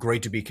Dave,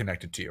 great to be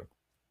connected to you.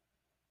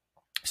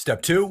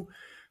 Step 2,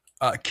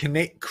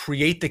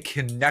 create the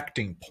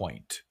connecting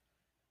point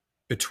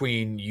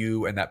between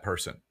you and that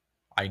person.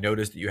 I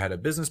noticed that you had a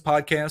business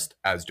podcast,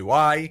 as do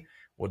I.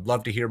 Would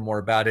love to hear more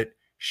about it,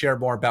 share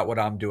more about what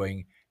I'm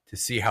doing to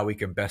see how we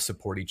can best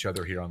support each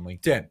other here on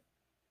LinkedIn.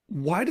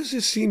 Why does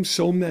it seem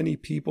so many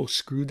people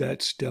screw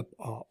that step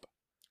up?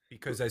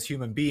 Because as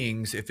human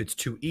beings, if it's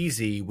too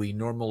easy, we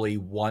normally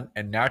want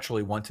and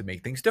naturally want to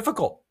make things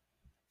difficult.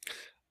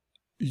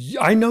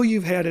 I know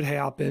you've had it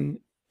happen,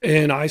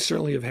 and I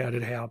certainly have had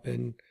it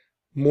happen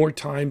more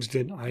times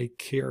than I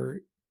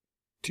care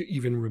to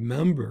even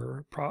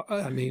remember.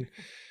 I mean,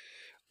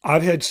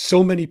 I've had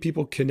so many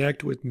people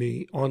connect with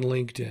me on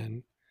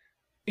LinkedIn,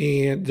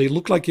 and they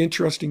look like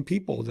interesting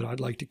people that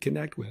I'd like to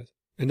connect with.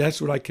 And that's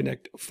what I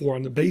connect for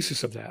on the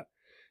basis of that.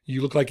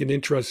 You look like an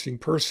interesting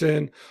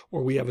person,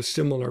 or we have a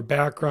similar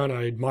background.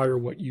 I admire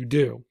what you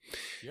do.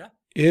 Yeah.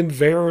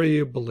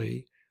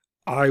 Invariably,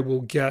 I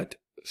will get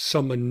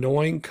some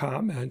annoying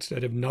comments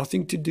that have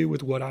nothing to do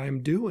with what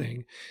I'm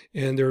doing.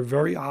 And they're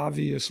very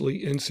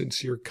obviously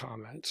insincere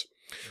comments.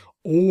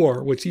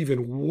 Or what's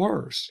even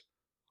worse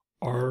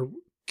are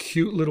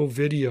cute little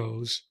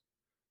videos.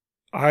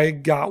 I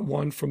got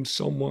one from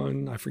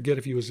someone, I forget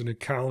if he was an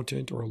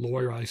accountant or a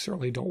lawyer. I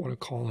certainly don't want to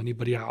call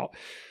anybody out.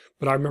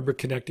 But I remember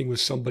connecting with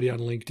somebody on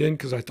LinkedIn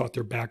because I thought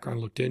their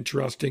background looked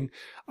interesting.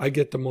 I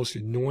get the most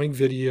annoying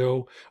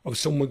video of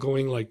someone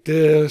going like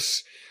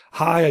this.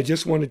 Hi, I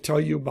just want to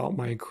tell you about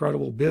my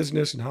incredible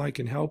business and how I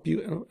can help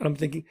you. And I'm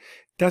thinking,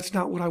 that's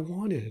not what I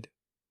wanted.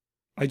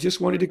 I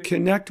just wanted to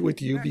connect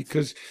with you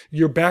because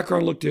your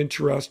background looked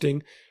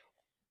interesting.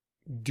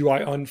 Do I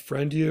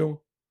unfriend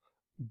you?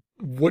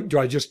 What do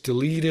I just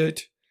delete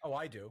it? Oh,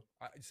 I do.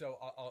 So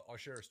I'll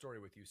share a story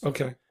with you. So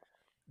okay.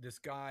 This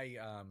guy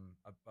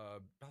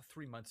about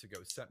 3 months ago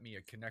sent me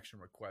a connection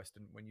request.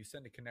 And when you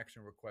send a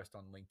connection request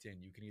on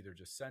LinkedIn, you can either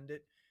just send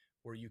it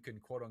or you can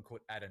quote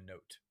unquote add a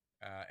note.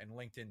 And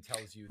LinkedIn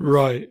tells you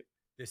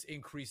this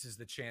increases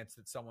the chance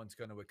that someone's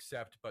going to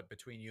accept. But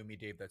between you and me,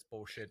 Dave, that's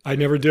bullshit. I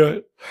never do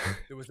it.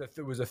 There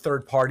was a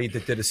third party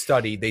that did a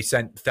study. They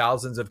sent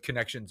thousands of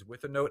connections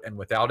with a note and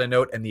without a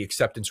note, and the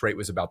acceptance rate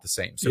was about the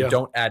same. So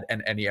don't add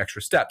any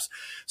extra steps.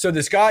 So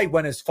this guy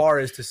went as far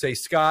as to say,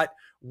 Scott,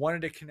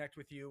 wanted to connect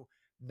with you,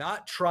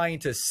 not trying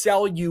to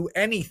sell you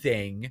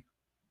anything,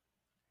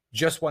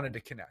 just wanted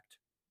to connect.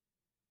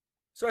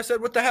 So I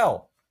said, what the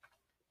hell?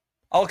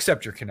 I'll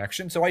accept your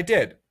connection. So I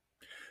did.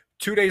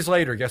 2 days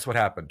later, guess what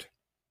happened?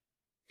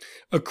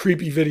 A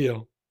creepy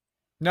video.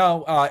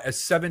 No, a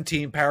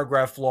 17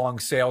 paragraph long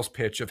sales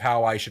pitch of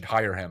how I should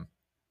hire him.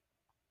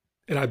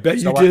 And I bet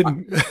you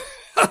didn't.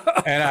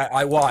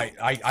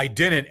 I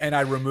didn't. And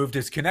I removed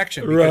his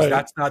connection because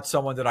that's not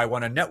someone that I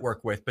want to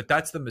network with, but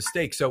that's the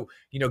mistake. So,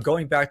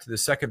 going back to the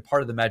second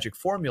part of the magic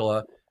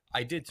formula,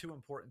 I did 2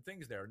 important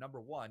things there. Number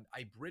 1,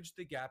 I bridged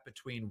the gap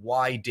between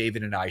why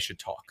David and I should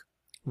talk.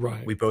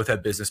 Right. We both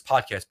have business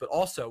podcasts, but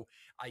also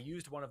I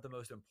used one of the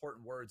most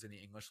important words in the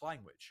English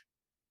language,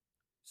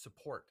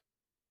 support.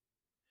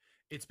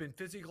 It's been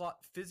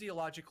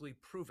physiologically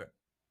proven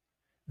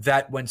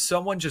that when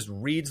someone just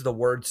reads the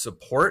word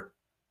support,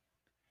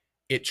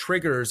 it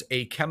triggers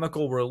a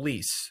chemical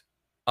release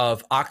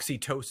of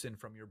oxytocin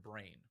from your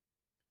brain,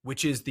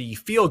 which is the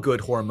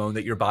feel-good hormone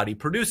that your body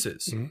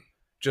produces,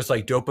 just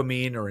like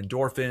dopamine or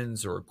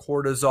endorphins or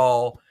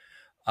cortisol.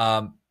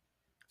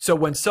 So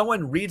when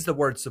someone reads the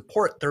word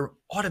support, they're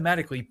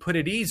automatically put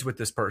at ease with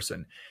this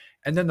person.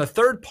 And then the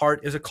third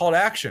part is a call to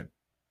action.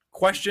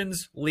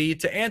 Questions lead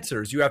to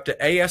answers. You have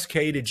to ASK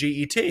to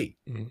GET.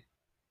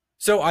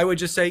 So I would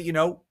just say,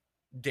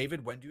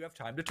 David, when do you have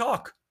time to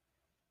talk?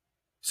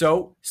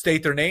 So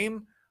state their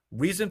name,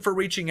 reason for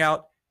reaching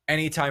out,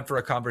 any time for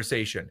a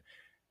conversation.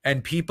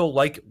 And people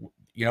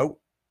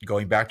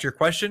going back to your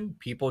question,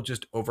 people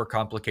just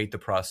overcomplicate the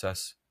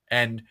process.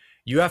 And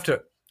you have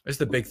to, this is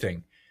the big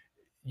thing.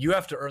 You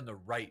have to earn the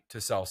right to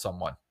sell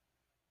someone.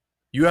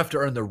 You have to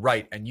earn the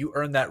right, and you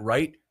earn that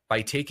right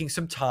by taking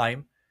some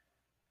time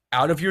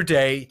out of your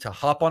day to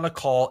hop on a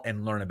call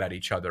and learn about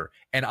each other.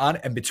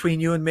 And between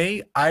you and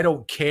me, I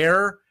don't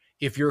care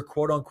if you're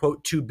quote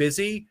unquote too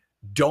busy,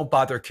 don't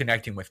bother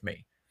connecting with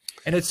me.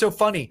 And it's so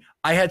funny.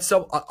 I had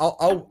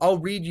I'll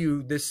read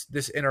you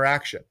this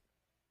interaction.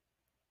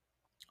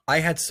 I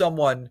had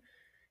someone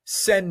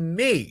send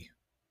me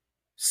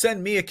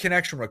a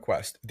connection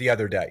request the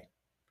other day.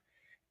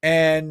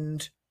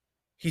 And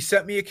he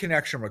sent me a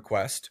connection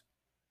request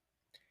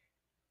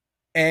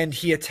and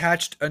he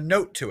attached a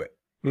note to it.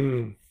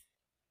 And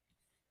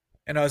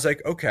I was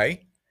like,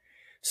 okay.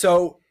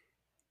 So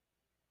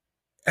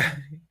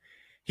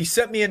he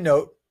sent me a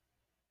note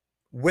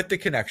with the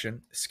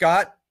connection.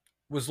 Scott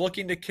was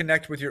looking to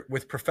connect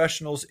with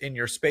professionals in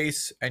your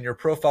space, and your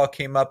profile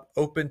came up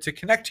open to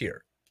connect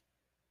here.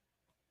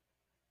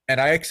 And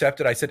I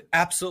accepted. I said,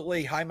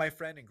 absolutely. Hi, my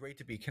friend, and great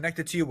to be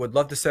connected to you. Would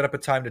love to set up a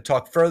time to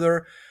talk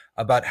further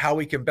about how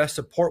we can best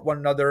support one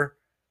another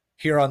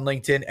here on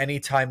LinkedIn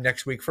anytime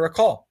next week for a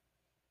call.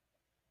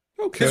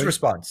 Okay. His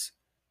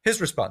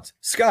response,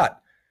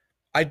 Scott,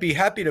 I'd be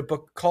happy to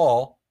book a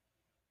call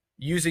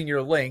using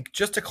your link.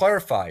 Just to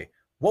clarify,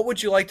 what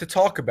would you like to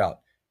talk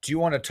about? Do you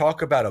want to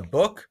talk about a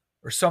book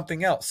or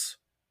something else?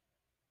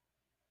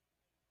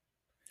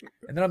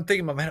 And then I'm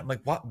thinking in my head, I'm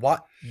like,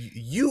 what?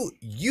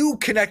 You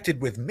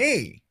connected with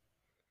me.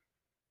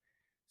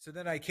 So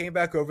then I came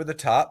back over the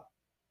top.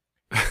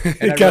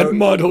 It got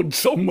muddled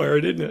somewhere,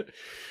 didn't it?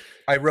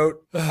 I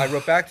wrote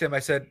back to him. I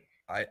said,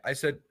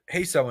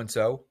 hey,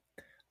 so-and-so,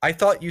 I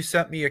thought you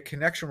sent me a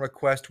connection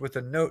request with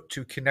a note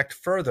to connect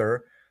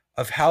further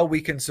of how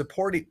we can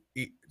support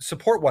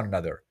one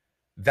another.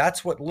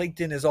 That's what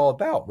LinkedIn is all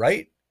about,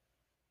 right?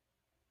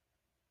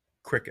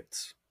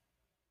 Crickets.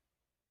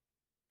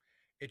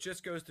 It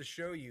just goes to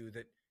show you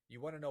that you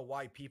want to know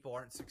why people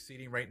aren't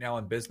succeeding right now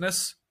in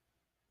business.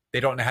 They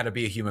don't know how to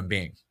be a human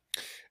being.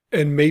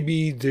 And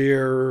maybe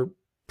their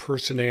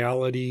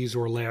personalities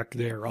or lack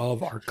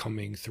thereof are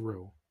coming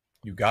through.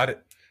 You got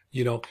it.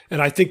 You know,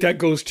 and I think that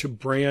goes to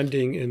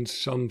branding in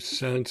some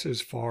sense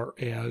as far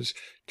as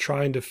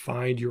trying to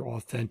find your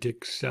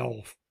authentic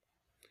self.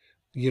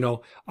 You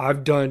know,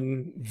 I've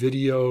done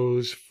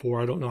videos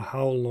for I don't know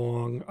how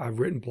long. I've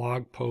written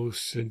blog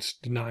posts since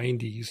the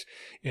 90s,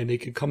 and they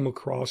can come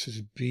across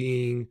as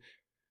being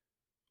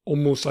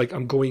almost like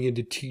I'm going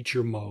into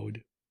teacher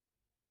mode.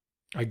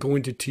 I go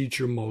into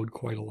teacher mode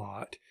quite a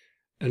lot,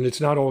 and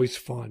it's not always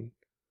fun.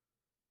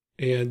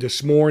 And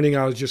this morning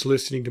I was just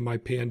listening to my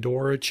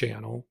Pandora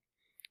channel,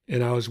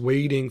 and I was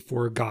waiting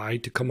for a guy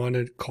to come on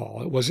a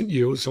call. It wasn't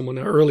you, it was someone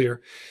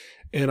earlier.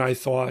 And I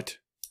thought,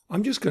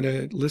 I'm just going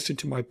to listen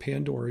to my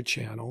Pandora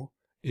channel,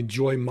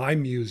 enjoy my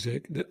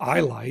music that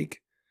I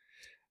like,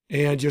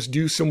 and just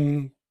do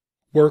some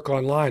work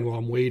online while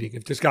I'm waiting.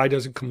 If this guy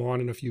doesn't come on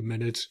in a few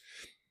minutes,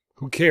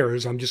 who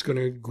cares? I'm just going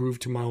to groove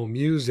to my own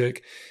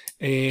music.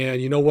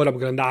 And you know what? I'm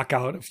going to knock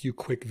out a few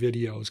quick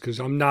videos because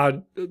I'm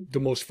not the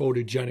most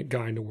photogenic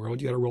guy in the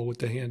world. You got to roll with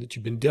the hand that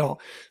you've been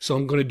dealt. So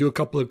I'm going to do a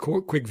couple of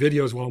quick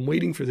videos while I'm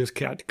waiting for this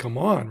cat to come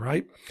on,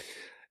 right?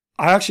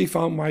 I actually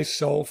found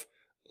myself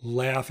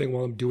laughing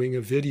while I'm doing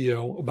a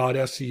video about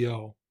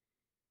SEO.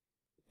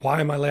 Why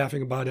am I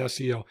laughing about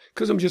SEO?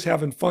 Because I'm just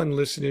having fun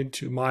listening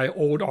to my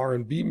old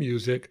R&B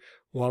music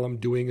while I'm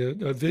doing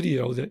a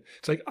video that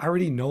it's like, I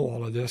already know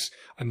all of this.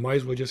 I might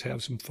as well just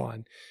have some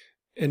fun.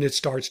 And it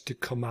starts to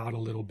come out a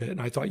little bit.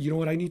 And I thought, you know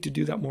what? I need to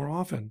do that more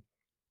often.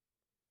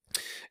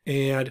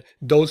 And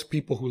those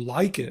people who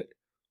like it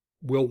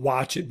will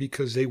watch it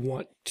because they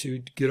want to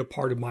get a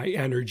part of my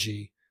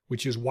energy,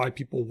 which is why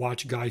people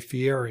watch Guy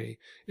Fieri.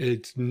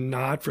 It's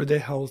not for the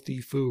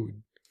healthy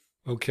food.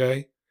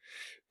 Okay.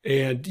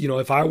 And, you know,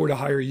 if I were to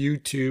hire you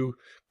to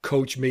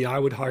coach me, I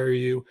would hire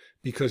you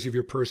because of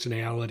your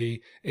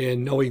personality,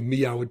 and knowing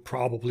me, I would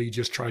probably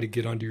just try to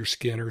get under your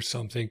skin or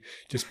something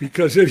just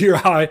because of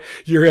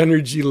your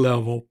energy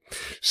level.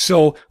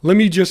 So let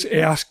me just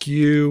ask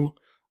you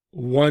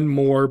one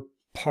more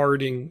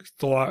parting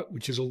thought,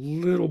 which is a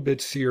little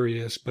bit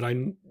serious, but I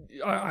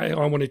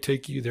want to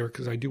take you there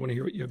because I do want to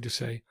hear what you have to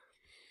say.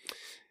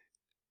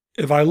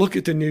 If I look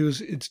at the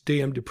news, it's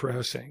damn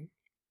depressing.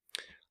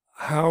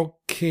 How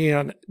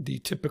can the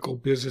typical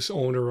business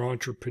owner or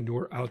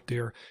entrepreneur out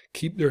there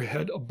keep their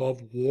head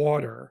above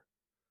water,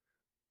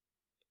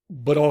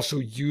 but also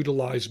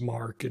utilize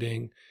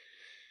marketing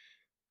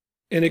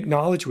and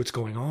acknowledge what's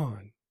going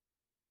on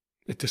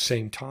at the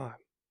same time?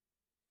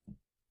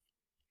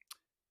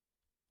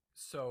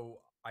 So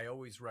I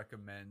always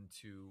recommend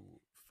to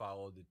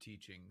follow the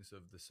teachings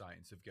of the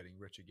science of getting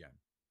rich again,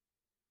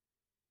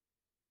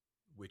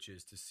 which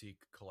is to seek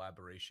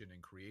collaboration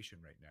and creation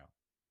right now.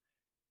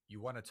 You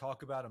want to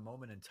talk about a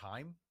moment in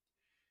time?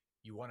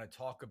 You want to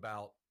talk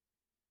about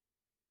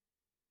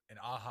an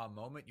aha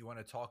moment? You want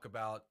to talk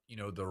about, you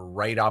know, the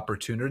right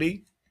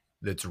opportunity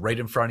that's right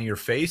in front of your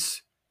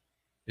face?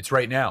 It's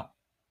right now.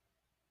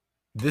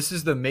 This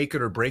is the make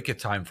it or break it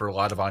time for a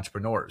lot of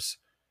entrepreneurs.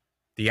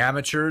 The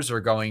amateurs are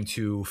going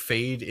to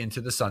fade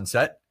into the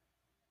sunset,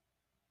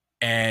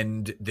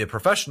 and the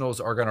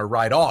professionals are going to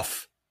ride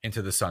off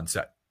into the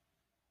sunset.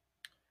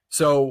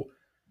 So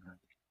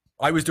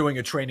I was doing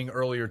a training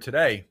earlier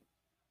today,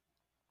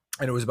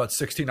 and it was about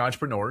 16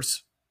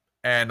 entrepreneurs,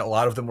 and a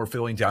lot of them were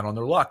feeling down on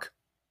their luck.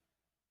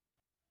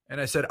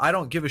 And I said, I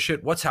don't give a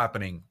shit what's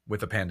happening with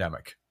the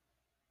pandemic.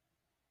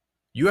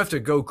 You have to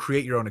go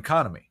create your own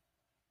economy.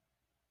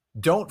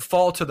 Don't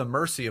fall to the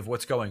mercy of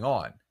what's going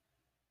on.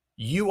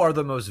 You are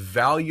the most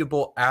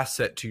valuable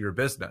asset to your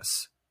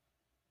business.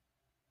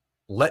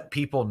 Let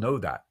people know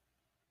that.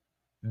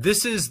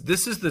 This is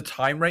the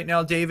time right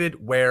now,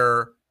 David,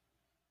 where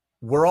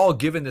we're all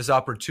given this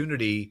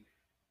opportunity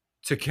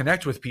to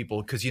connect with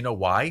people because you know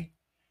why?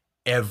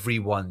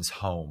 Everyone's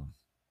home.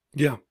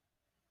 Yeah.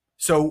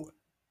 So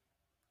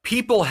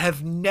People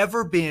have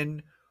never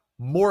been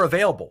more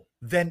available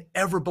than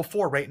ever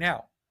before right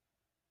now.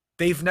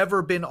 They've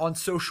never been on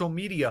social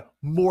media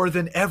more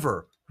than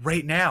ever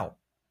right now.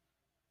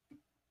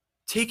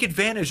 Take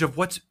advantage of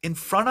what's in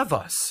front of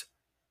us.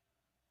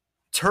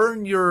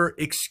 Turn your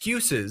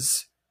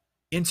excuses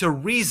into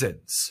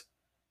reasons,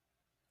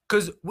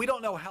 because we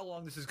don't know how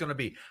long this is going to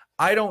be.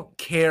 I don't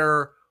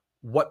care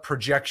what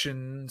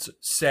projections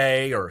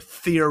say or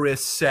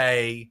theorists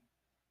say.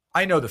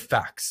 I know the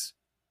facts.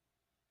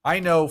 I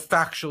know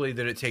factually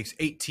that it takes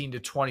 18 to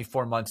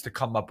 24 months to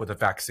come up with a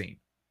vaccine.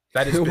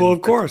 That is well,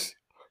 of course.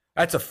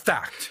 That's a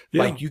fact.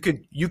 Yeah. Like you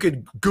could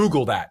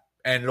Google that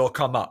and it'll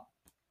come up.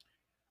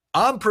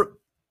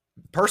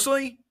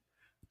 Personally,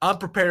 I'm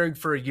preparing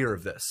for a year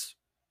of this.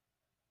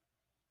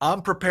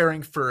 I'm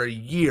preparing for a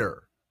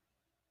year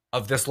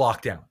of this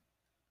lockdown.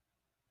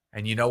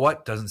 And you know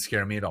what? Doesn't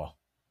scare me at all.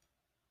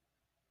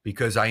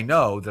 Because I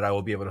know that I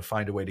will be able to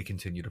find a way to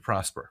continue to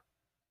prosper.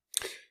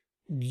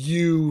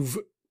 You've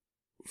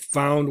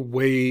found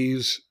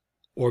ways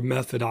or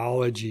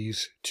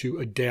methodologies to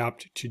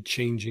adapt to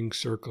changing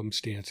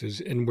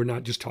circumstances. And we're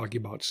not just talking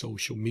about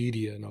social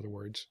media, in other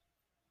words.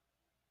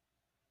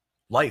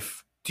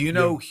 Life. Do you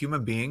know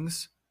human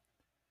beings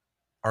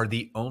are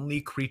the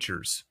only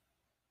creatures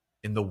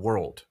in the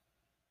world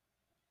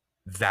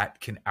that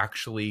can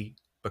actually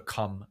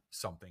become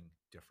something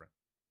different?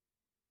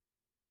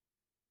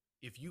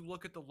 If you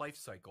look at the life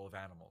cycle of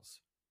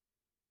animals,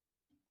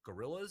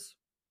 gorillas,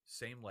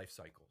 same life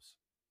cycles.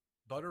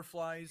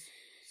 Butterflies,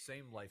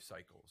 same life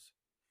cycles.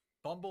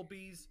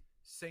 Bumblebees,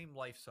 same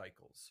life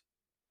cycles.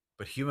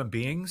 But human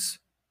beings,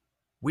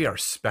 we are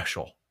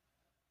special.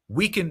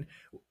 We can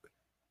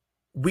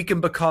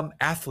become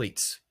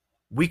athletes.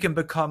 We can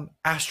become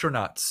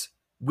astronauts.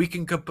 We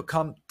can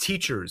become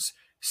teachers,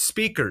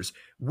 speakers.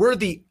 We're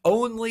the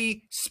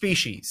only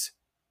species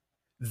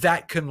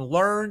that can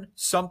learn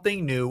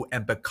something new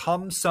and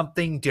become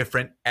something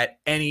different at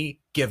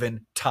any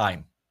given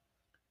time.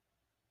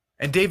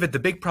 And David, the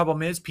big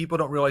problem is people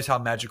don't realize how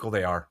magical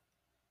they are.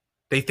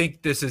 They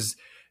think this is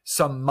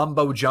some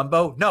mumbo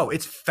jumbo. No,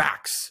 it's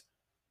facts.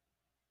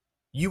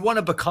 You want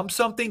to become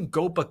something?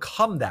 Go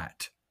become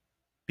that.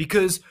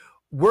 Because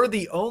we're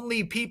the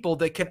only people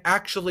that can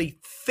actually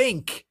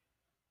think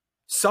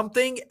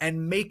something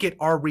and make it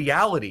our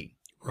reality.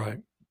 Right.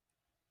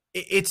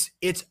 It's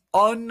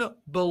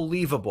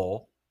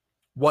unbelievable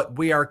what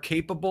we are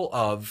capable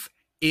of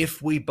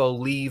if we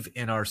believe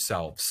in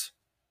ourselves.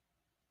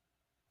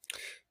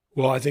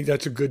 Well, I think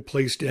that's a good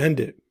place to end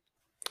it.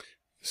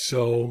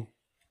 So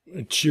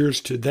cheers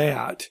to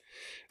that.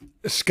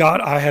 Scott,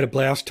 I had a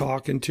blast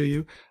talking to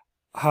you.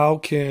 How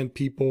can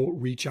people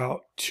reach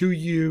out to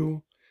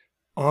you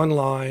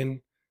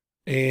online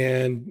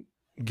and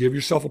give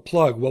yourself a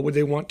plug? What would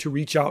they want to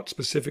reach out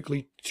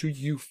specifically to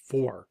you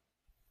for?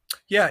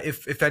 Yeah,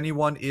 if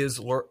anyone is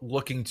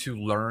looking to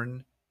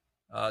learn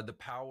the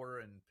power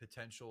and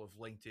potential of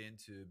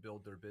LinkedIn to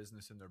build their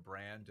business and their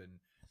brand and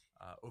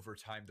over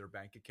time their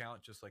bank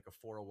account, just like a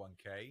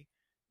 401k,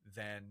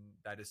 then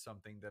that is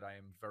something that I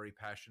am very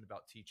passionate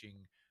about teaching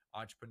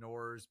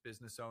entrepreneurs,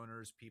 business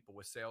owners, people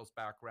with sales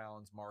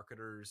backgrounds,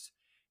 marketers.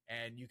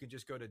 And you can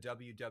just go to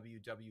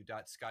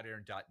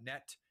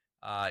www.scottaaron.net.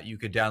 You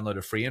could download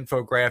a free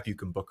infographic. You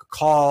can book a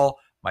call.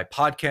 My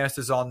podcast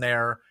is on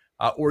there.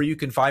 Or you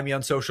can find me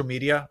on social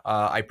media.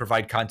 I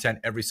provide content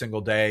every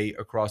single day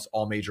across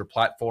all major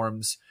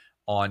platforms.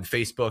 On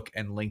Facebook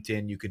and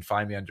LinkedIn, you can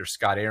find me under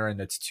Scott Aaron.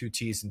 That's 2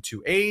 T's and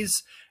 2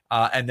 A's.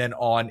 And then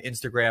on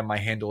Instagram, my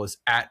handle is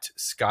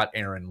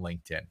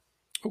 @ScottAaronLinkedIn.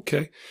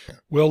 Okay.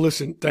 Well,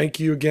 listen, thank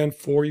you again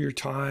for your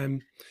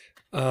time.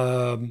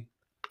 I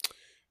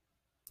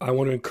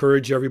want to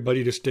encourage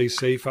everybody to stay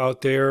safe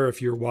out there.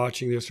 If you're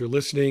watching this or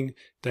listening,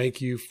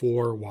 thank you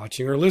for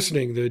watching or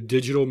listening. The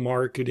Digital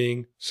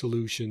Marketing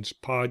Solutions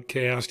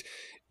Podcast.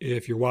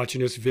 If you're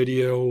watching this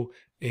video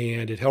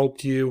and it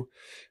helped you,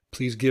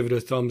 please give it a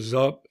thumbs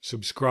up,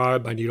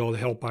 subscribe. I need all the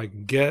help I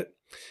can get.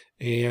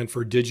 And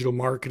for digital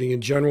marketing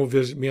in general,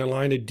 visit me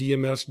online at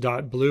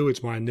dms.blue.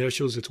 It's my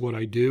initials. It's what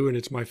I do. And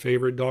it's my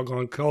favorite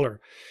doggone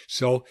color.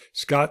 So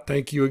Scott,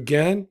 thank you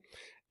again.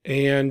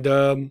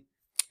 And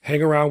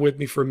hang around with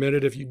me for a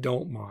minute if you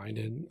don't mind.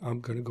 And I'm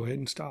going to go ahead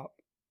and stop.